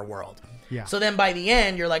not our world. Yeah. So then by the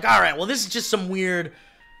end, you're like, all right, well, this is just some weird,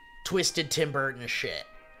 twisted Tim Burton shit.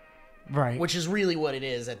 Right. Which is really what it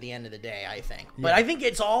is at the end of the day, I think. But I think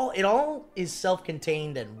it all is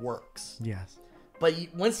self-contained and works. Yes. But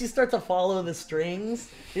once you start to follow the strings,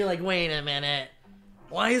 you're like, wait a minute.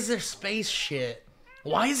 Why is there space shit?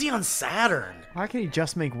 Why is he on Saturn? Why can't he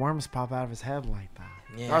just make worms pop out of his head like that?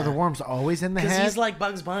 Yeah. Are the worms always in the Because head? he's like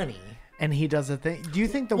Bugs Bunny. And he does a thing. Do you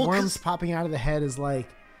think the Well, 'cause- worms popping out of the head is like...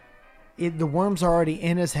 the worms are already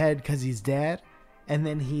in his head because he's dead? And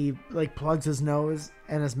then he like plugs his nose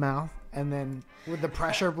and his mouth, and then with the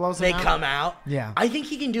pressure blows They him out? come out. Yeah. I think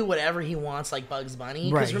he can do whatever he wants like Bugs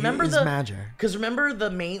Bunny. Right, Because remember he's magic. Because remember the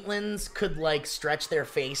Maitlands could like stretch their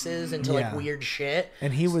faces into like Yeah. weird shit.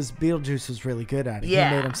 And Beetlejuice was really good at it. Yeah.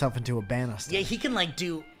 He made himself into a banister. Yeah, he can like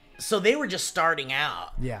do. So they were just starting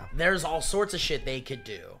out. Yeah. There's all sorts of shit they could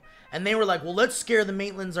do. And they were like, well, let's scare the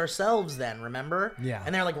Maitlands ourselves then, remember? Yeah.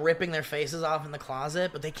 And they're like ripping their faces off in the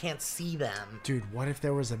closet, but they can't see them. Dude, what if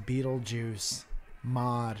there was a Beetlejuice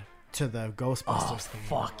mod to the Ghostbusters Oh, thing?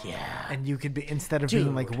 fuck yeah. And you could be, instead of Dude,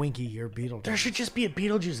 being like Winky, you're Beetlejuice. There should just be a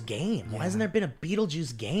Beetlejuice game. Why hasn't there been a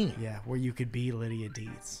Beetlejuice game? Yeah, where you could be Lydia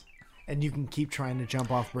Dietz. And you can keep trying to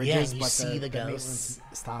jump off bridges, Yeah, and you but see the Maitlands ghosts.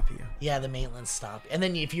 stop you. Yeah, the Maitlands stop. And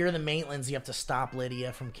then if you're the Maitlands, you have to stop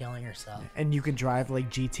Lydia from killing herself. And you can drive like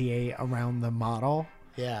GTA around the model,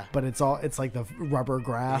 Yeah. but it's like the rubber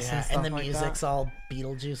grass and Yeah, stuff and the like music's that. all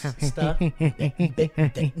Beetlejuice stuff.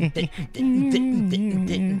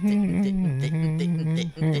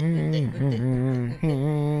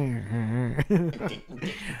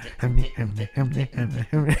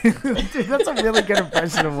 Dude, that's a really good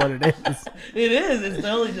impression of what it is. It is. It's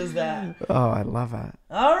totally just that. Oh, I love it.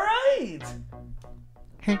 All right.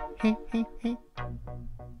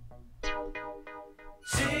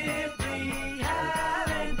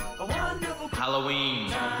 Halloween.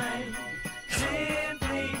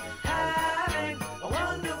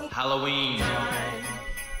 Halloween.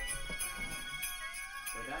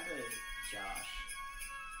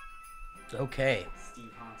 Okay.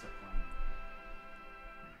 Steve haunts a plane.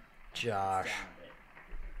 Josh.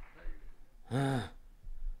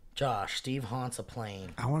 Josh, Steve haunts a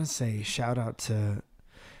plane. I want to say shout out to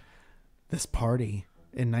this party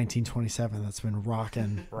in 1927 that's been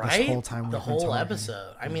rocking Right? this whole time. The we've been whole talking.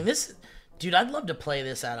 episode. I mean, this... Dude, I'd love to play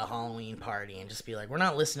this at a Halloween party and just be like, we're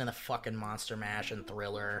not listening to fucking Monster Mash and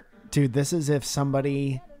Thriller. Dude, this is if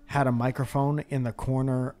somebody had a microphone in the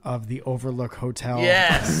corner of the Overlook Hotel.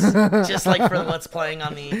 Yes. Just like for what's playing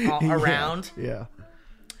on the around. Yeah.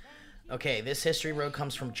 Okay, this history road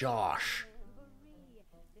comes from Josh.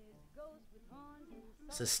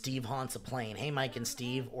 It says Steve haunts a plane. Hey, Mike and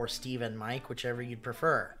Steve, or Steve and Mike, whichever you'd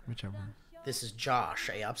prefer. Whichever. This is Josh,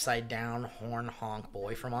 a upside down horn honk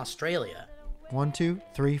boy from Australia. 1, 2,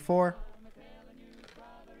 3, 4.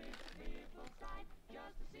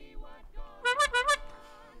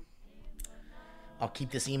 I'll keep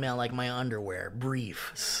this email like my underwear.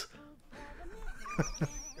 Brief.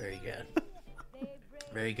 Very good.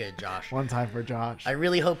 Very good, Josh. One time for Josh. I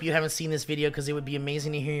really hope you haven't seen this video because it would be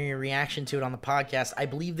amazing to hear your reaction to it on the podcast. I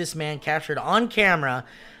believe this man captured on camera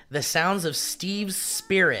the sounds of Steve's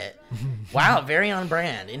spirit. Wow, very on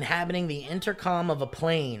brand. Inhabiting the intercom of a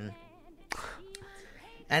plane.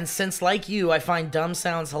 And since, like you, I find dumb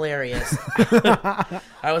sounds hilarious,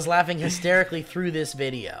 I was laughing hysterically through this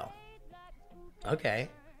video. Okay.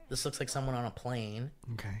 This looks like someone on a plane.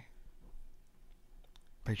 Okay.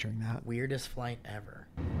 Picturing that. Weirdest flight ever.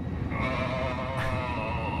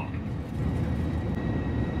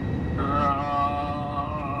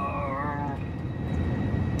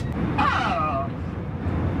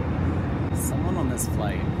 Someone on this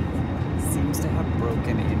flight seems to have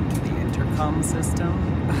broken into the intercom system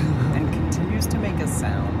and continues to make a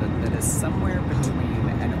sound that is somewhere between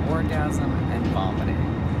an orgasm and vomiting.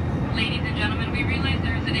 Ladies and gentlemen, we realize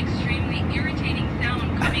there is an extremely irritating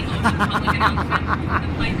sound coming over the public announcement.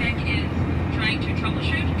 The flight deck is trying to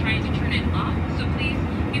troubleshoot, trying to turn it off, so please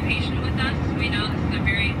be patient with us. We know this is a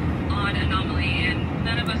very odd anomaly and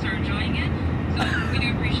none of us are enjoying it, so we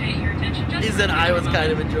do appreciate your attention. Just He said I was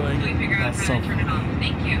kind of enjoying so we it. figure out That's how to so turn it off.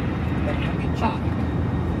 Thank you.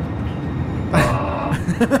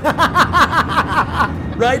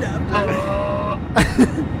 Right up.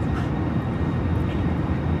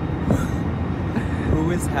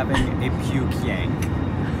 Who is having a puke yank?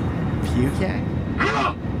 Puke yank?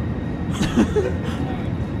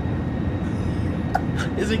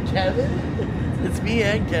 Is it Kevin? It's me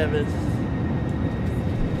and Kevin.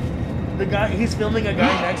 The guy, he's filming a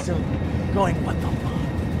guy next to him going, what the fuck?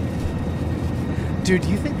 Dude, do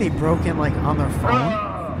you think they broke in like on their phone?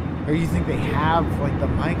 Or you think they have like the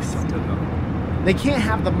mics? They can't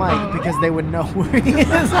have the mic because they would know where he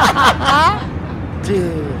is.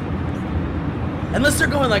 Dude. Unless they're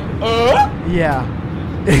going like, Yeah.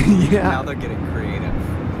 Now Yeah. they're getting creative.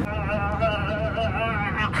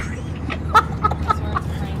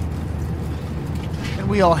 And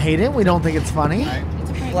we all hate it. We don't think it's funny.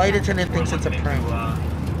 Flight attendant thinks it's a prank.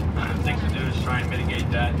 Things to do is try and mitigate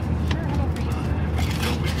that. If we can do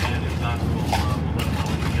what we can, if not, we'll let them know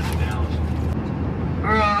when we get to Dallas.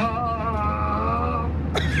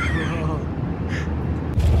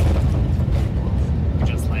 We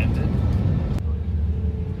just landed.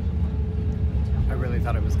 I really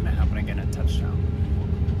thought it was going to happen again at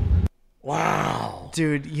touchdown. Wow.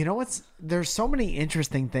 Dude, you know what's... There's so many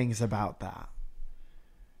interesting things about that.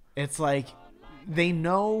 It's like they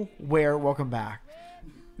know where... Welcome back.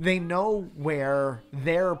 They know where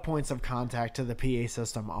their points of contact to the PA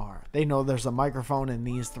system are. They know there's a microphone in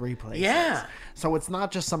these 3 places. Yeah. So it's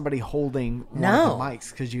not just somebody holding one No. of the mics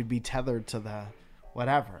because you'd be tethered to the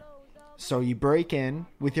whatever. So you break in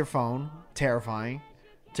with your phone. Terrifying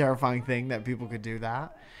thing that people could do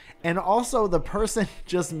that. And also the person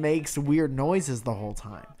just makes weird noises the whole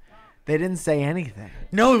time. They didn't say anything.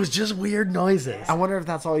 No, it was just weird noises. I wonder if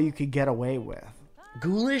that's all you could get away with.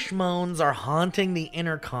 Ghoulish moans are haunting the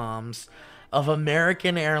intercoms of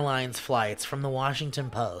American Airlines flights from the Washington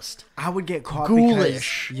Post. I would get caught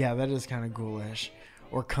Ghoulish. because... Yeah, that is kind of ghoulish.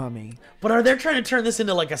 Or cummy. But are they trying to turn this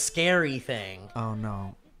into like a scary thing? Oh,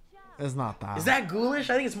 no. It's not that. Is that ghoulish?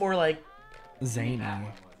 I think it's more like zany?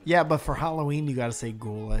 Yeah, but for Halloween, you gotta say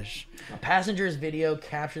ghoulish. a passenger's video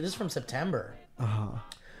captured. This is from September.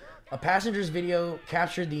 A passenger's video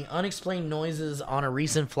captured the unexplained noises on a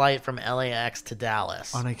recent flight from LAX to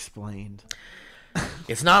Dallas. Unexplained.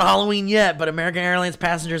 It's not Halloween yet, but American Airlines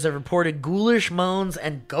passengers have reported ghoulish moans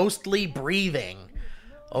and ghostly breathing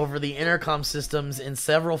over the intercom systems in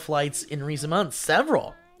several flights in recent months.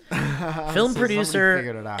 Several. Film So producer somebody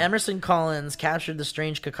figured it out. Emerson Collins captured the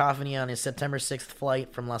strange cacophony on his September 6th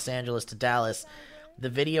flight from Los Angeles to Dallas, The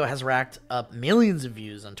video has racked up millions of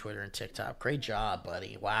views on Twitter and TikTok. Great job,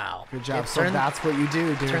 buddy. Wow. Good job. Yeah, So that's what you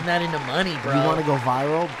do, dude. Turn that into money, bro. You want to go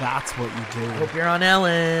viral? That's what you do. Hope you're on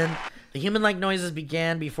Ellen. The human-like noises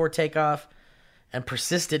began before takeoff and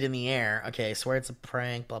persisted in the air. Okay, swear it's a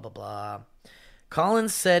prank, blah, blah, blah.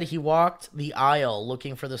 Collins said he walked the aisle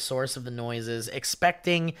looking for the source of the noises,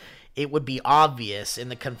 expecting it would be obvious in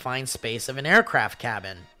the confined space of an aircraft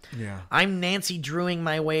cabin. Yeah. I'm Nancy Drewing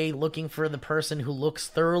my way looking for the person who looks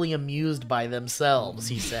thoroughly amused by themselves,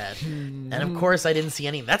 he said. And of course, I didn't see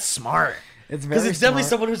any. That's smart. It's very Because it's definitely smart.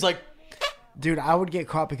 someone who's like, Dude, I would get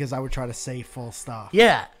caught because I would try to say full stuff.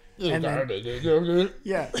 yeah. And then,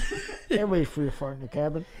 yeah. Hey, wait for your fart in the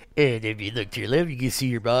cabin. And if you look to your left, you can see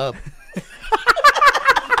your Bob.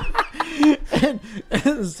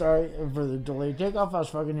 Sorry for the delayed takeoff. I was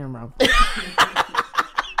fucking your mouth.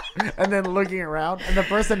 And then looking around, and the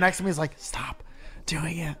person next to me is like, "Stop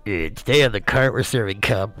doing it." Stay on the cart. We're serving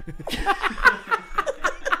cum.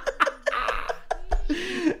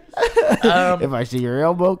 If I see your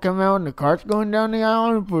elbow come out and the cart's going down the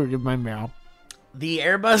aisle, I'll put it in my mouth. The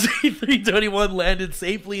Airbus A321 landed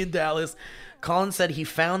safely in Dallas. Collins said he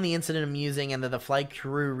found the incident amusing and that the flight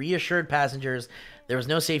crew reassured passengers there was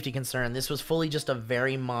no safety concern. This was fully just a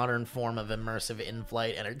very modern form of immersive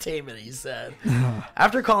in-flight entertainment, he said.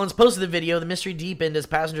 After Collins posted the video, the mystery deepened as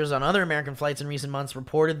passengers on other American flights in recent months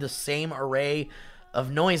reported the same array of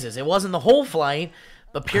noises. It wasn't the whole flight,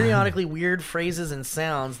 but periodically weird phrases and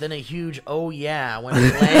sounds, then a huge "oh yeah" when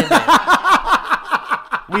we landed.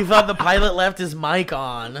 We thought the pilot left his mic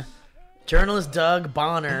on. Journalist Doug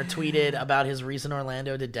Bonner tweeted about his recent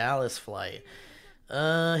Orlando to Dallas flight.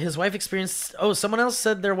 His wife experienced... Oh, someone else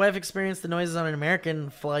said their wife experienced the noises on an American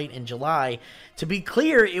flight in July. To be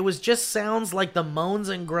clear, it was just sounds like the moans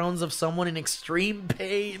and groans of someone in extreme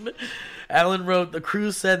pain. Allen wrote, the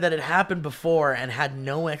crew said that it happened before and had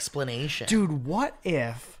no explanation. Dude, what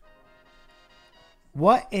if...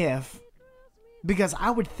 Because I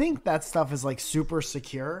would think that stuff is, like, super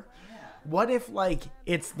secure. What if, like,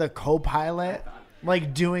 it's the co-pilot...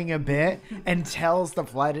 like doing a bit and tells the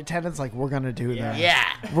flight attendants like we're gonna do that. Yeah.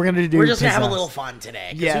 We're gonna do. We're just gonna possess. have a little fun today.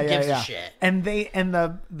 'Cause Yeah, who yeah, gives yeah. a shit?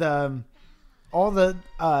 And all the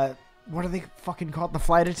what are they fucking called? The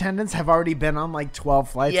flight attendants have already been on like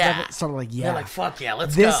 12 flights. Yeah. So like yeah. They're like, fuck yeah,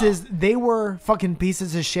 let's go. They were fucking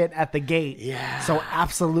pieces of shit at the gate. Yeah. So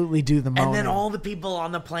absolutely do the moaning. And then all the people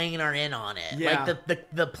on the plane are in on it. Yeah.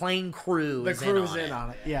 Like the plane crew the is crew's in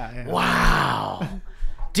on it. Yeah, yeah. Wow.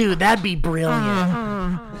 Dude, that'd be brilliant.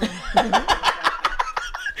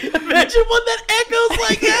 Imagine one that echoes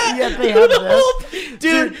like that. Yeah, they have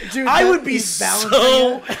Dude, I would be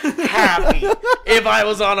so happy if I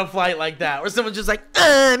was on a flight like that, where someone's just like,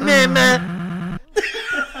 meh.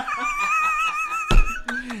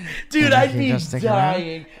 Dude, I'd be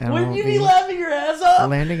dying. Wouldn't you be laughing your ass off?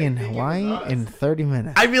 Landing in Hawaii in 30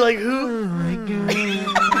 minutes. I'd be like, who?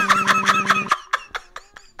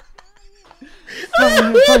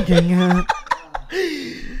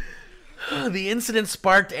 The incident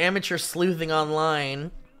sparked amateur sleuthing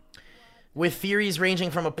online, with theories ranging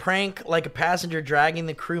from a prank like a passenger dragging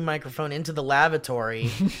the crew microphone into the lavatory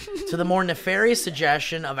to the more nefarious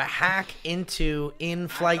suggestion of a hack into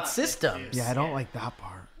in-flight systems. Yeah, I don't like that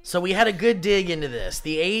part. So we had a good dig into this.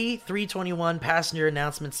 The A321 passenger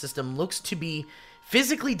announcement system looks to be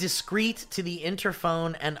physically discrete to the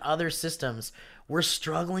interphone and other systems. We're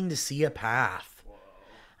struggling to see a path.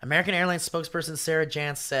 American Airlines spokesperson Sarah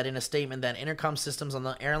Jantz said in a statement that intercom systems on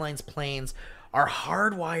the airline's planes are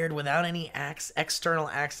hardwired without any external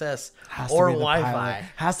access or Wi-Fi.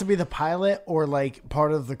 Has to be the pilot or like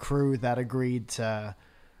part of the crew that agreed to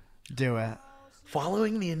do it.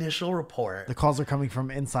 Following the initial report, The calls are coming from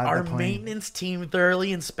inside our the plane. maintenance team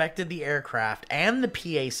thoroughly inspected the aircraft and the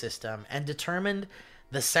PA system and determined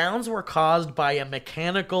the sounds were caused by a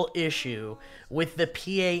mechanical issue with the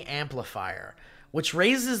PA amplifier, which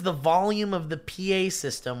raises the volume of the PA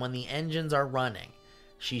system when the engines are running,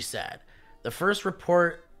 she said. The first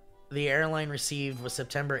report the airline received was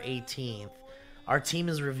September 18th. Our team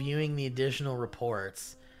is reviewing the additional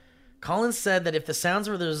reports. Collins said that if the sounds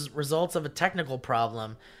were the results of a technical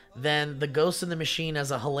problem, then the ghost in the machine has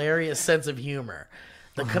a hilarious sense of humor.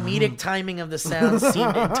 The comedic timing of the sounds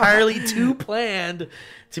seemed entirely too planned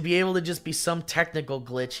to be able to just be some technical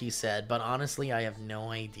glitch, he said. But honestly, I have no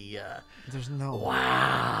idea. There's no.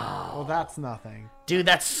 Wow. Well, that's nothing. Dude,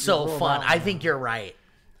 that's so Roll fun. that I one. think you're right.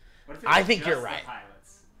 What if it I was think just you're the right.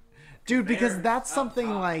 pilots? Dude, because They're that's up something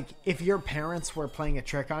top. like if your parents were playing a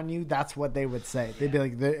trick on you, that's what they would say. They'd be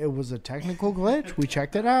like, it was a technical glitch. We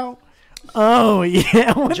checked it out. Oh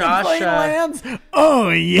yeah, when Josh, the plane lands.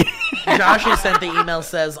 Oh yeah. Josh who sent the email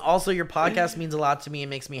says, also your podcast means a lot to me and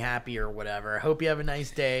makes me happy or whatever. Hope you have a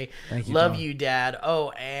nice day. Thank you, Love dog. you, Dad.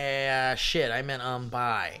 Oh, shit. I meant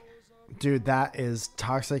bye. Dude, that is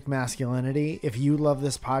toxic masculinity. If you love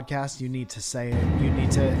this podcast, you need to say it. You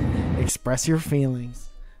need to express your feelings.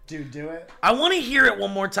 Dude, do it. I want to hear it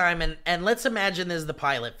one more time, and let's imagine this is the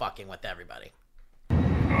pilot fucking with everybody.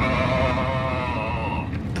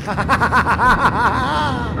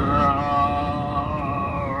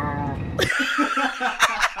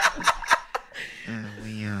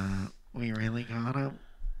 We really got him.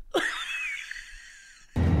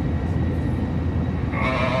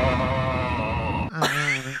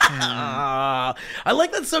 I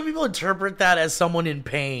like that some people interpret that as someone in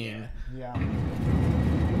pain. Yeah.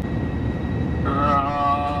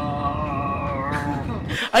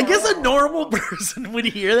 I guess a normal person would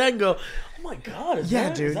hear that and go, "Oh my god, is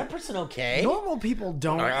dude. that person okay?" Normal people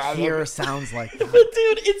don't hear sounds like that. But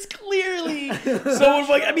dude, it's clearly someone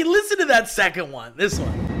like. I mean, listen to that second one. This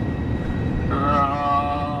one.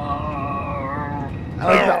 I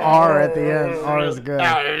like the R at the end. R is good.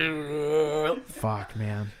 Fuck,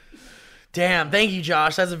 man. Damn, thank you,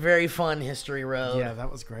 Josh. That's a very fun history road. Yeah, that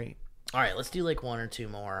was great. All right, let's do like one or two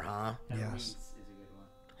more, huh? Yes. Is a good one.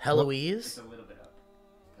 Heloise. It's a little bit up.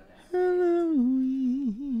 Go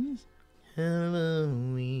down.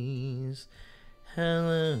 Heloise.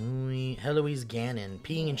 Heloise. Heloise Gannon.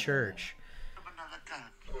 Peeing in church. Another go.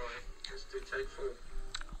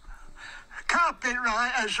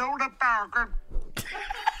 Copywriters all the bargain.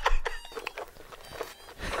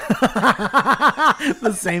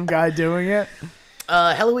 The same guy doing it.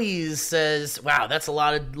 Heloise says, wow, that's a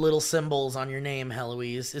lot of little symbols on your name,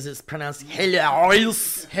 Heloise. Is it pronounced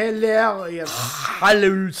Heloise? Hilarious.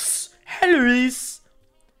 Heloise. Heloise.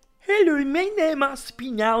 Hello, my name is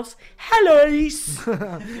pronounced Heloise.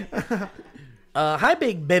 Hi,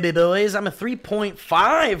 big baby boys. I'm a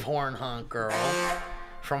 3.5 horn honk girl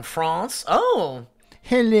from France. Oh.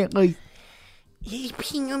 Hilarious.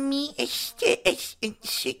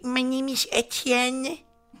 My name is Etienne.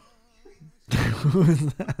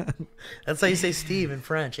 That's how you say Steve in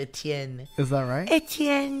French. Etienne. Is that right?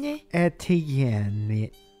 Etienne.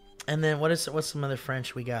 Etienne. And then what's some other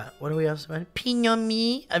French we got? What do we have? Pinot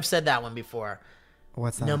me. I've said that one before.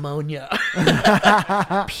 What's that? Pneumonia.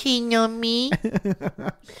 Pinot me.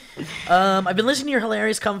 I've been listening to your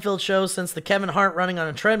hilarious cum-filled show since the Kevin Hart running on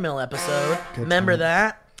a treadmill episode. Remember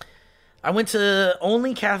that? I went to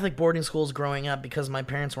only Catholic boarding schools growing up because my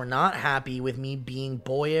parents were not happy with me being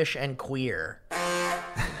boyish and queer.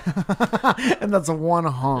 And that's a one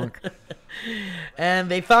honk. And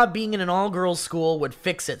they thought being in an all-girls school would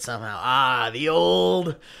fix it somehow. The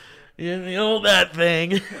old that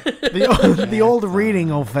thing. The old reading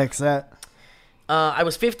will fix it. I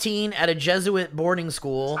was 15 at a Jesuit boarding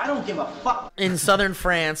school. I don't give a fuck. In southern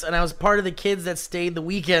France, and I was part of the kids that stayed the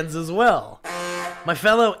weekends as well. My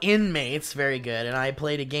fellow inmates, very good, and I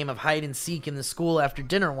played a game of hide and seek in the school after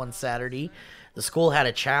dinner one Saturday. The school had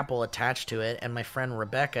a chapel attached to it, and my friend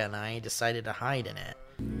Rebecca and I decided to hide in it.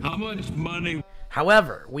 How much money?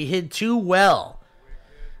 However, we hid too well.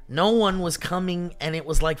 No one was coming, and it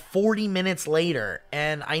was like 40 minutes later,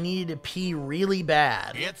 and I needed to pee really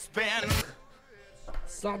bad. It's been...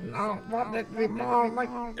 But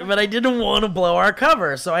I didn't want to blow our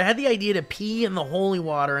cover, so I had the idea to pee in the holy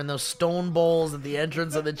water in those stone bowls at the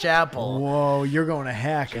entrance of the chapel. Whoa, you're going to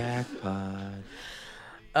heck. Jackpot.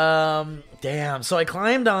 Damn. So I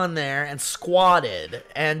climbed on there and squatted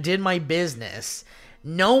and did my business,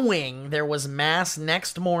 knowing there was mass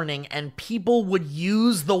next morning and people would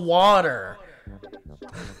use the water.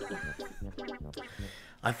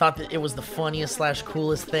 I thought that it was the funniest /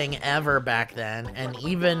 coolest thing ever back then, and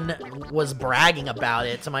even was bragging about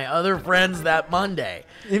it to my other friends that Monday.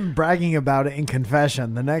 Even bragging about it in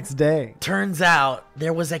confession the next day. Turns out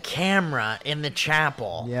there was a camera in the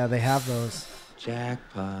chapel. Yeah, they have those.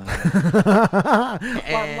 Jackpot.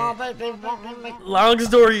 Long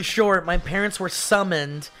story short, my parents were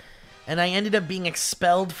summoned, and I ended up being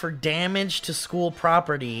expelled for damage to school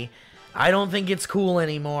property. I don't think it's cool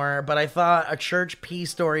anymore, but I thought a church pee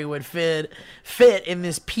story would fit in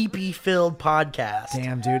this pee-pee-filled podcast.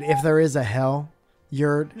 Damn, dude. If there is a hell,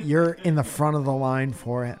 you're in the front of the line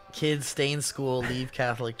for it. Kids stay in school, leave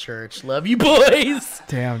Catholic Church. Love you, boys.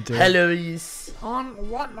 Damn, dude. Heloise. I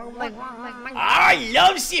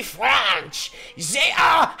love the French. They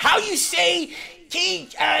are, how you say,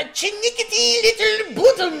 chinickety little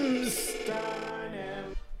bottoms.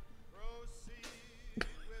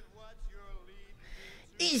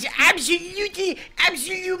 is absolutely,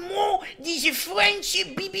 this French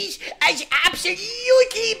bibis is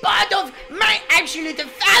absolutely part of my absolute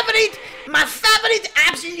favorite,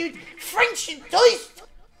 absolute French toast.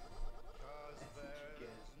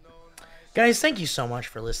 Guys, thank you so much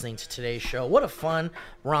for listening to today's show. What a fun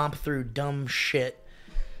romp through dumb shit.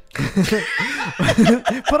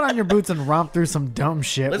 Put on your boots and romp through some dumb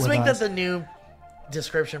shit. Let's with make us. that the new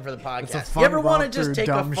description for the podcast. fun You ever want to romp just through take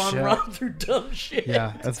a dumb fun shit. romp through dumb shit?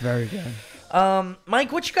 Yeah, that's very good.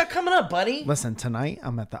 Mike, what you got coming up, buddy? Listen, tonight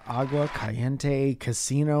I'm at the Agua Caliente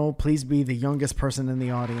Casino. Please be the youngest person in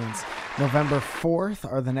the audience. November 4th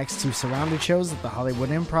are the next two surrounded shows at the Hollywood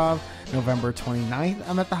Improv. November 29th,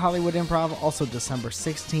 I'm at the Hollywood Improv. Also December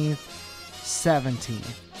 16th,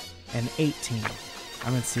 17th, and 18th.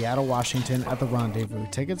 I'm in Seattle, Washington at the Rendezvous.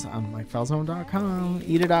 Tickets on MikeFalzone.com.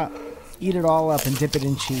 Eat it up. Eat it all up and dip it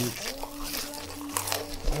in cheese.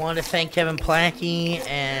 I want to thank Kevin Plackey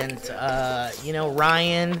and,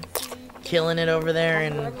 Ryan killing it over there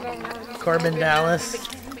in Corbin, Dallas.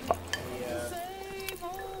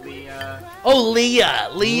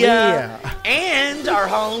 Leah. And our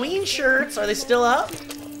Halloween shirts. Are they still up?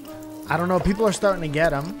 I don't know. People are starting to get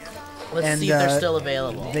them. Let's see if they're still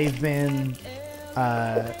available. They've been...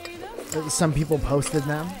 some people posted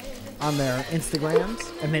them on their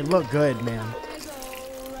Instagrams, and they look good, man.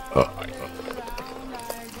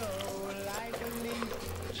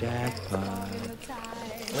 Jackpot.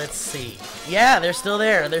 Let's see. Yeah, they're still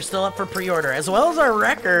there. They're still up for pre-order, as well as our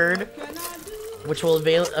record, which will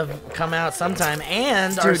come out sometime,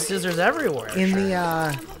 and our Scissors Everywhere. In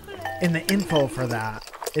the info for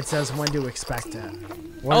that, it says when to expect it.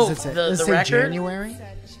 What does it say? Does it say record? January?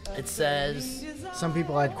 It says... Some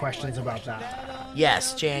people had questions about that.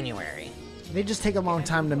 Yes, January. They just take a long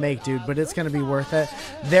time to make, dude, but it's going to be worth it.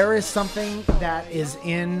 There is something that is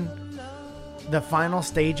in the final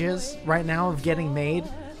stages right now of getting made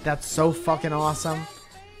that's so fucking awesome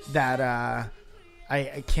that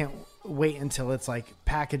I can't wait until it's like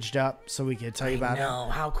packaged up so we can tell you about it. No,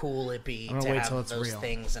 how cool would it be to wait have till it's those real.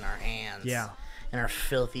 things in our hands. Yeah. And our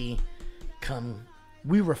filthy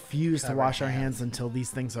We refuse to covered wash our hands. hands until these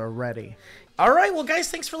things are ready. All right, well,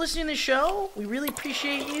 guys, thanks for listening to the show. We really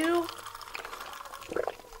appreciate you.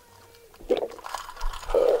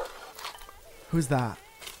 Who's that?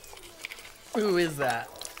 Who is that?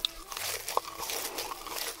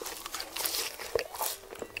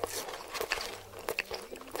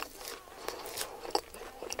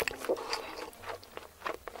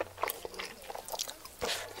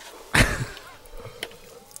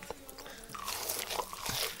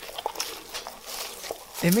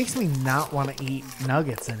 It makes me not want to eat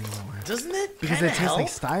nuggets anymore. Doesn't it? Because kinda it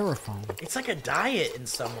tastes like help? styrofoam. It's like a diet in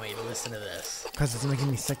some way to listen to this. Because it's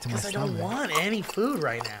making me sick to my Because I stomach. don't want any food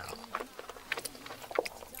right now.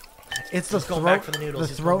 It's the He's going throat. back for the noodles. The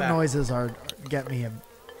He's throat going back. noises are get me Here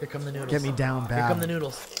come the noodles. get me down bad. Here come the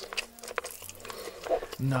noodles.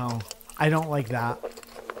 No, I don't like that.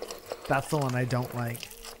 That's the one I don't like.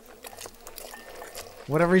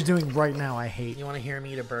 Whatever he's doing right now, I hate. You want to hear him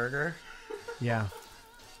eat a burger? Yeah.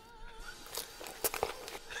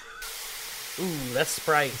 Ooh, that's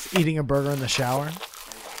Sprite. Eating a burger in the shower.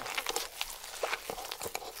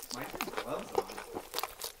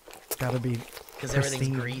 Gotta be Because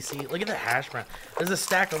everything's pristine. greasy. Look at the hash brown. There's a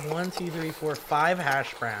stack of 1, 2, 3, 4, 5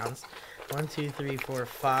 hash browns. 1, 2, 3, 4,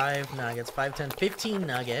 5 nuggets. 5, 10, 15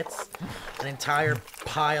 nuggets. An entire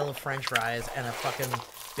pile of french fries. And a fucking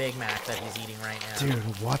Big Mac that he's eating right now. Dude,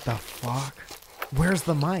 what the fuck? Where's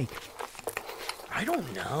the mic? I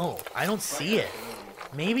don't know. I don't see it.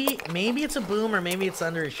 Maybe it's a boom or maybe it's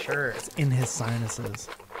under his shirt. It's in his sinuses.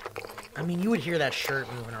 I mean, you would hear that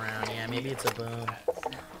shirt moving around. Yeah, maybe it's a boom.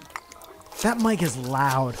 That mic is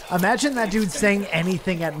loud. Imagine that dude saying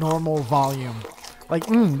anything at normal volume. Like,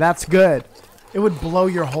 that's good. It would blow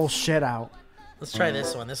your whole shit out. Let's try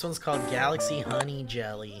this one. This one's called Galaxy Honey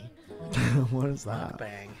Jelly. What is that?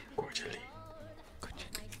 Bang.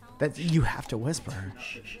 That you have to whisper.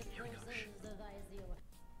 Shh, shh. Here we go. Shh.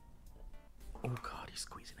 Oh God, he's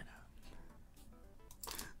squeezing it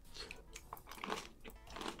out.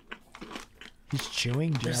 He's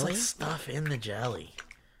chewing jelly. There's like stuff in the jelly.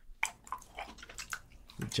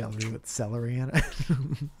 Jelly with celery in it.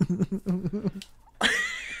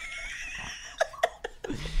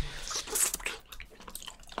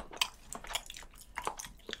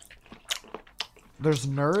 There's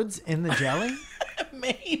nerds in the jelly?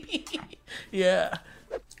 Maybe. Yeah.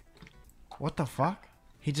 What the fuck?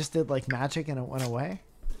 He just did like magic and it went away?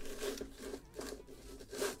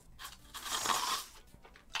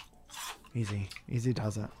 Easy. Easy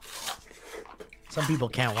does it. Some people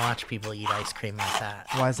can't watch people eat ice cream like that.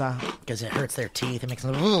 Why is that? Because it hurts their teeth. It makes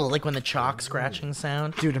them like when the chalk scratching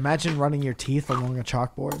sound. Dude, imagine running your teeth along a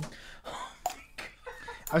chalkboard.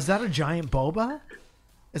 Is that a giant boba?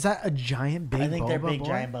 Is that a giant big boba? I think they're big boy?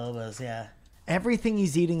 giant bobas, yeah. Everything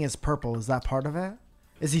he's eating is purple. Is that part of it?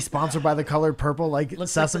 Is he sponsored by the color purple like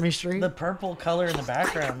Looks Sesame like Street? The purple color in the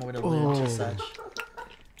background would allude to such.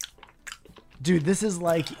 Dude, this is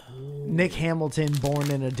like Nick Hamilton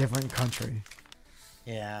born in a different country.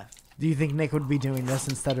 Yeah. Do you think Nick would be doing this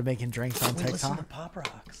instead of making drinks on Listen TikTok? to Pop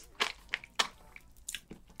Rocks.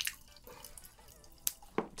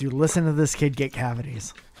 Dude, listen to this kid get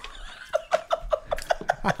cavities.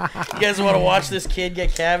 You guys want to watch this kid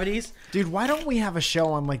get cavities? Dude, why don't we have a show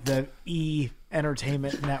on like the E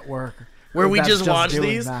Entertainment Network Where we that's just watch doing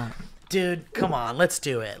these? that? Dude, come on, let's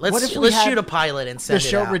do it. What Let's if we had shoot a pilot and The send it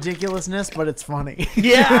show out. ridiculousness, but it's funny.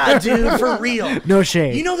 Yeah, dude, for real. No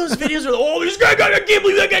shade. You know those videos where, oh, this guy I can't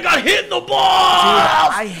believe that guy got hit in the balls.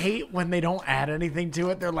 Dude, I hate when they don't add anything to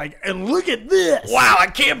it. They're like, and look at this. Wow, I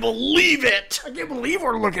can't believe it. I can't believe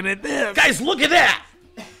we're looking at this. Guys, look at that.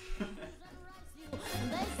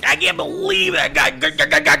 I can't believe that guy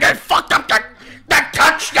got fucked up that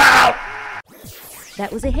touchdown.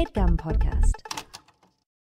 That was a HeadGum podcast.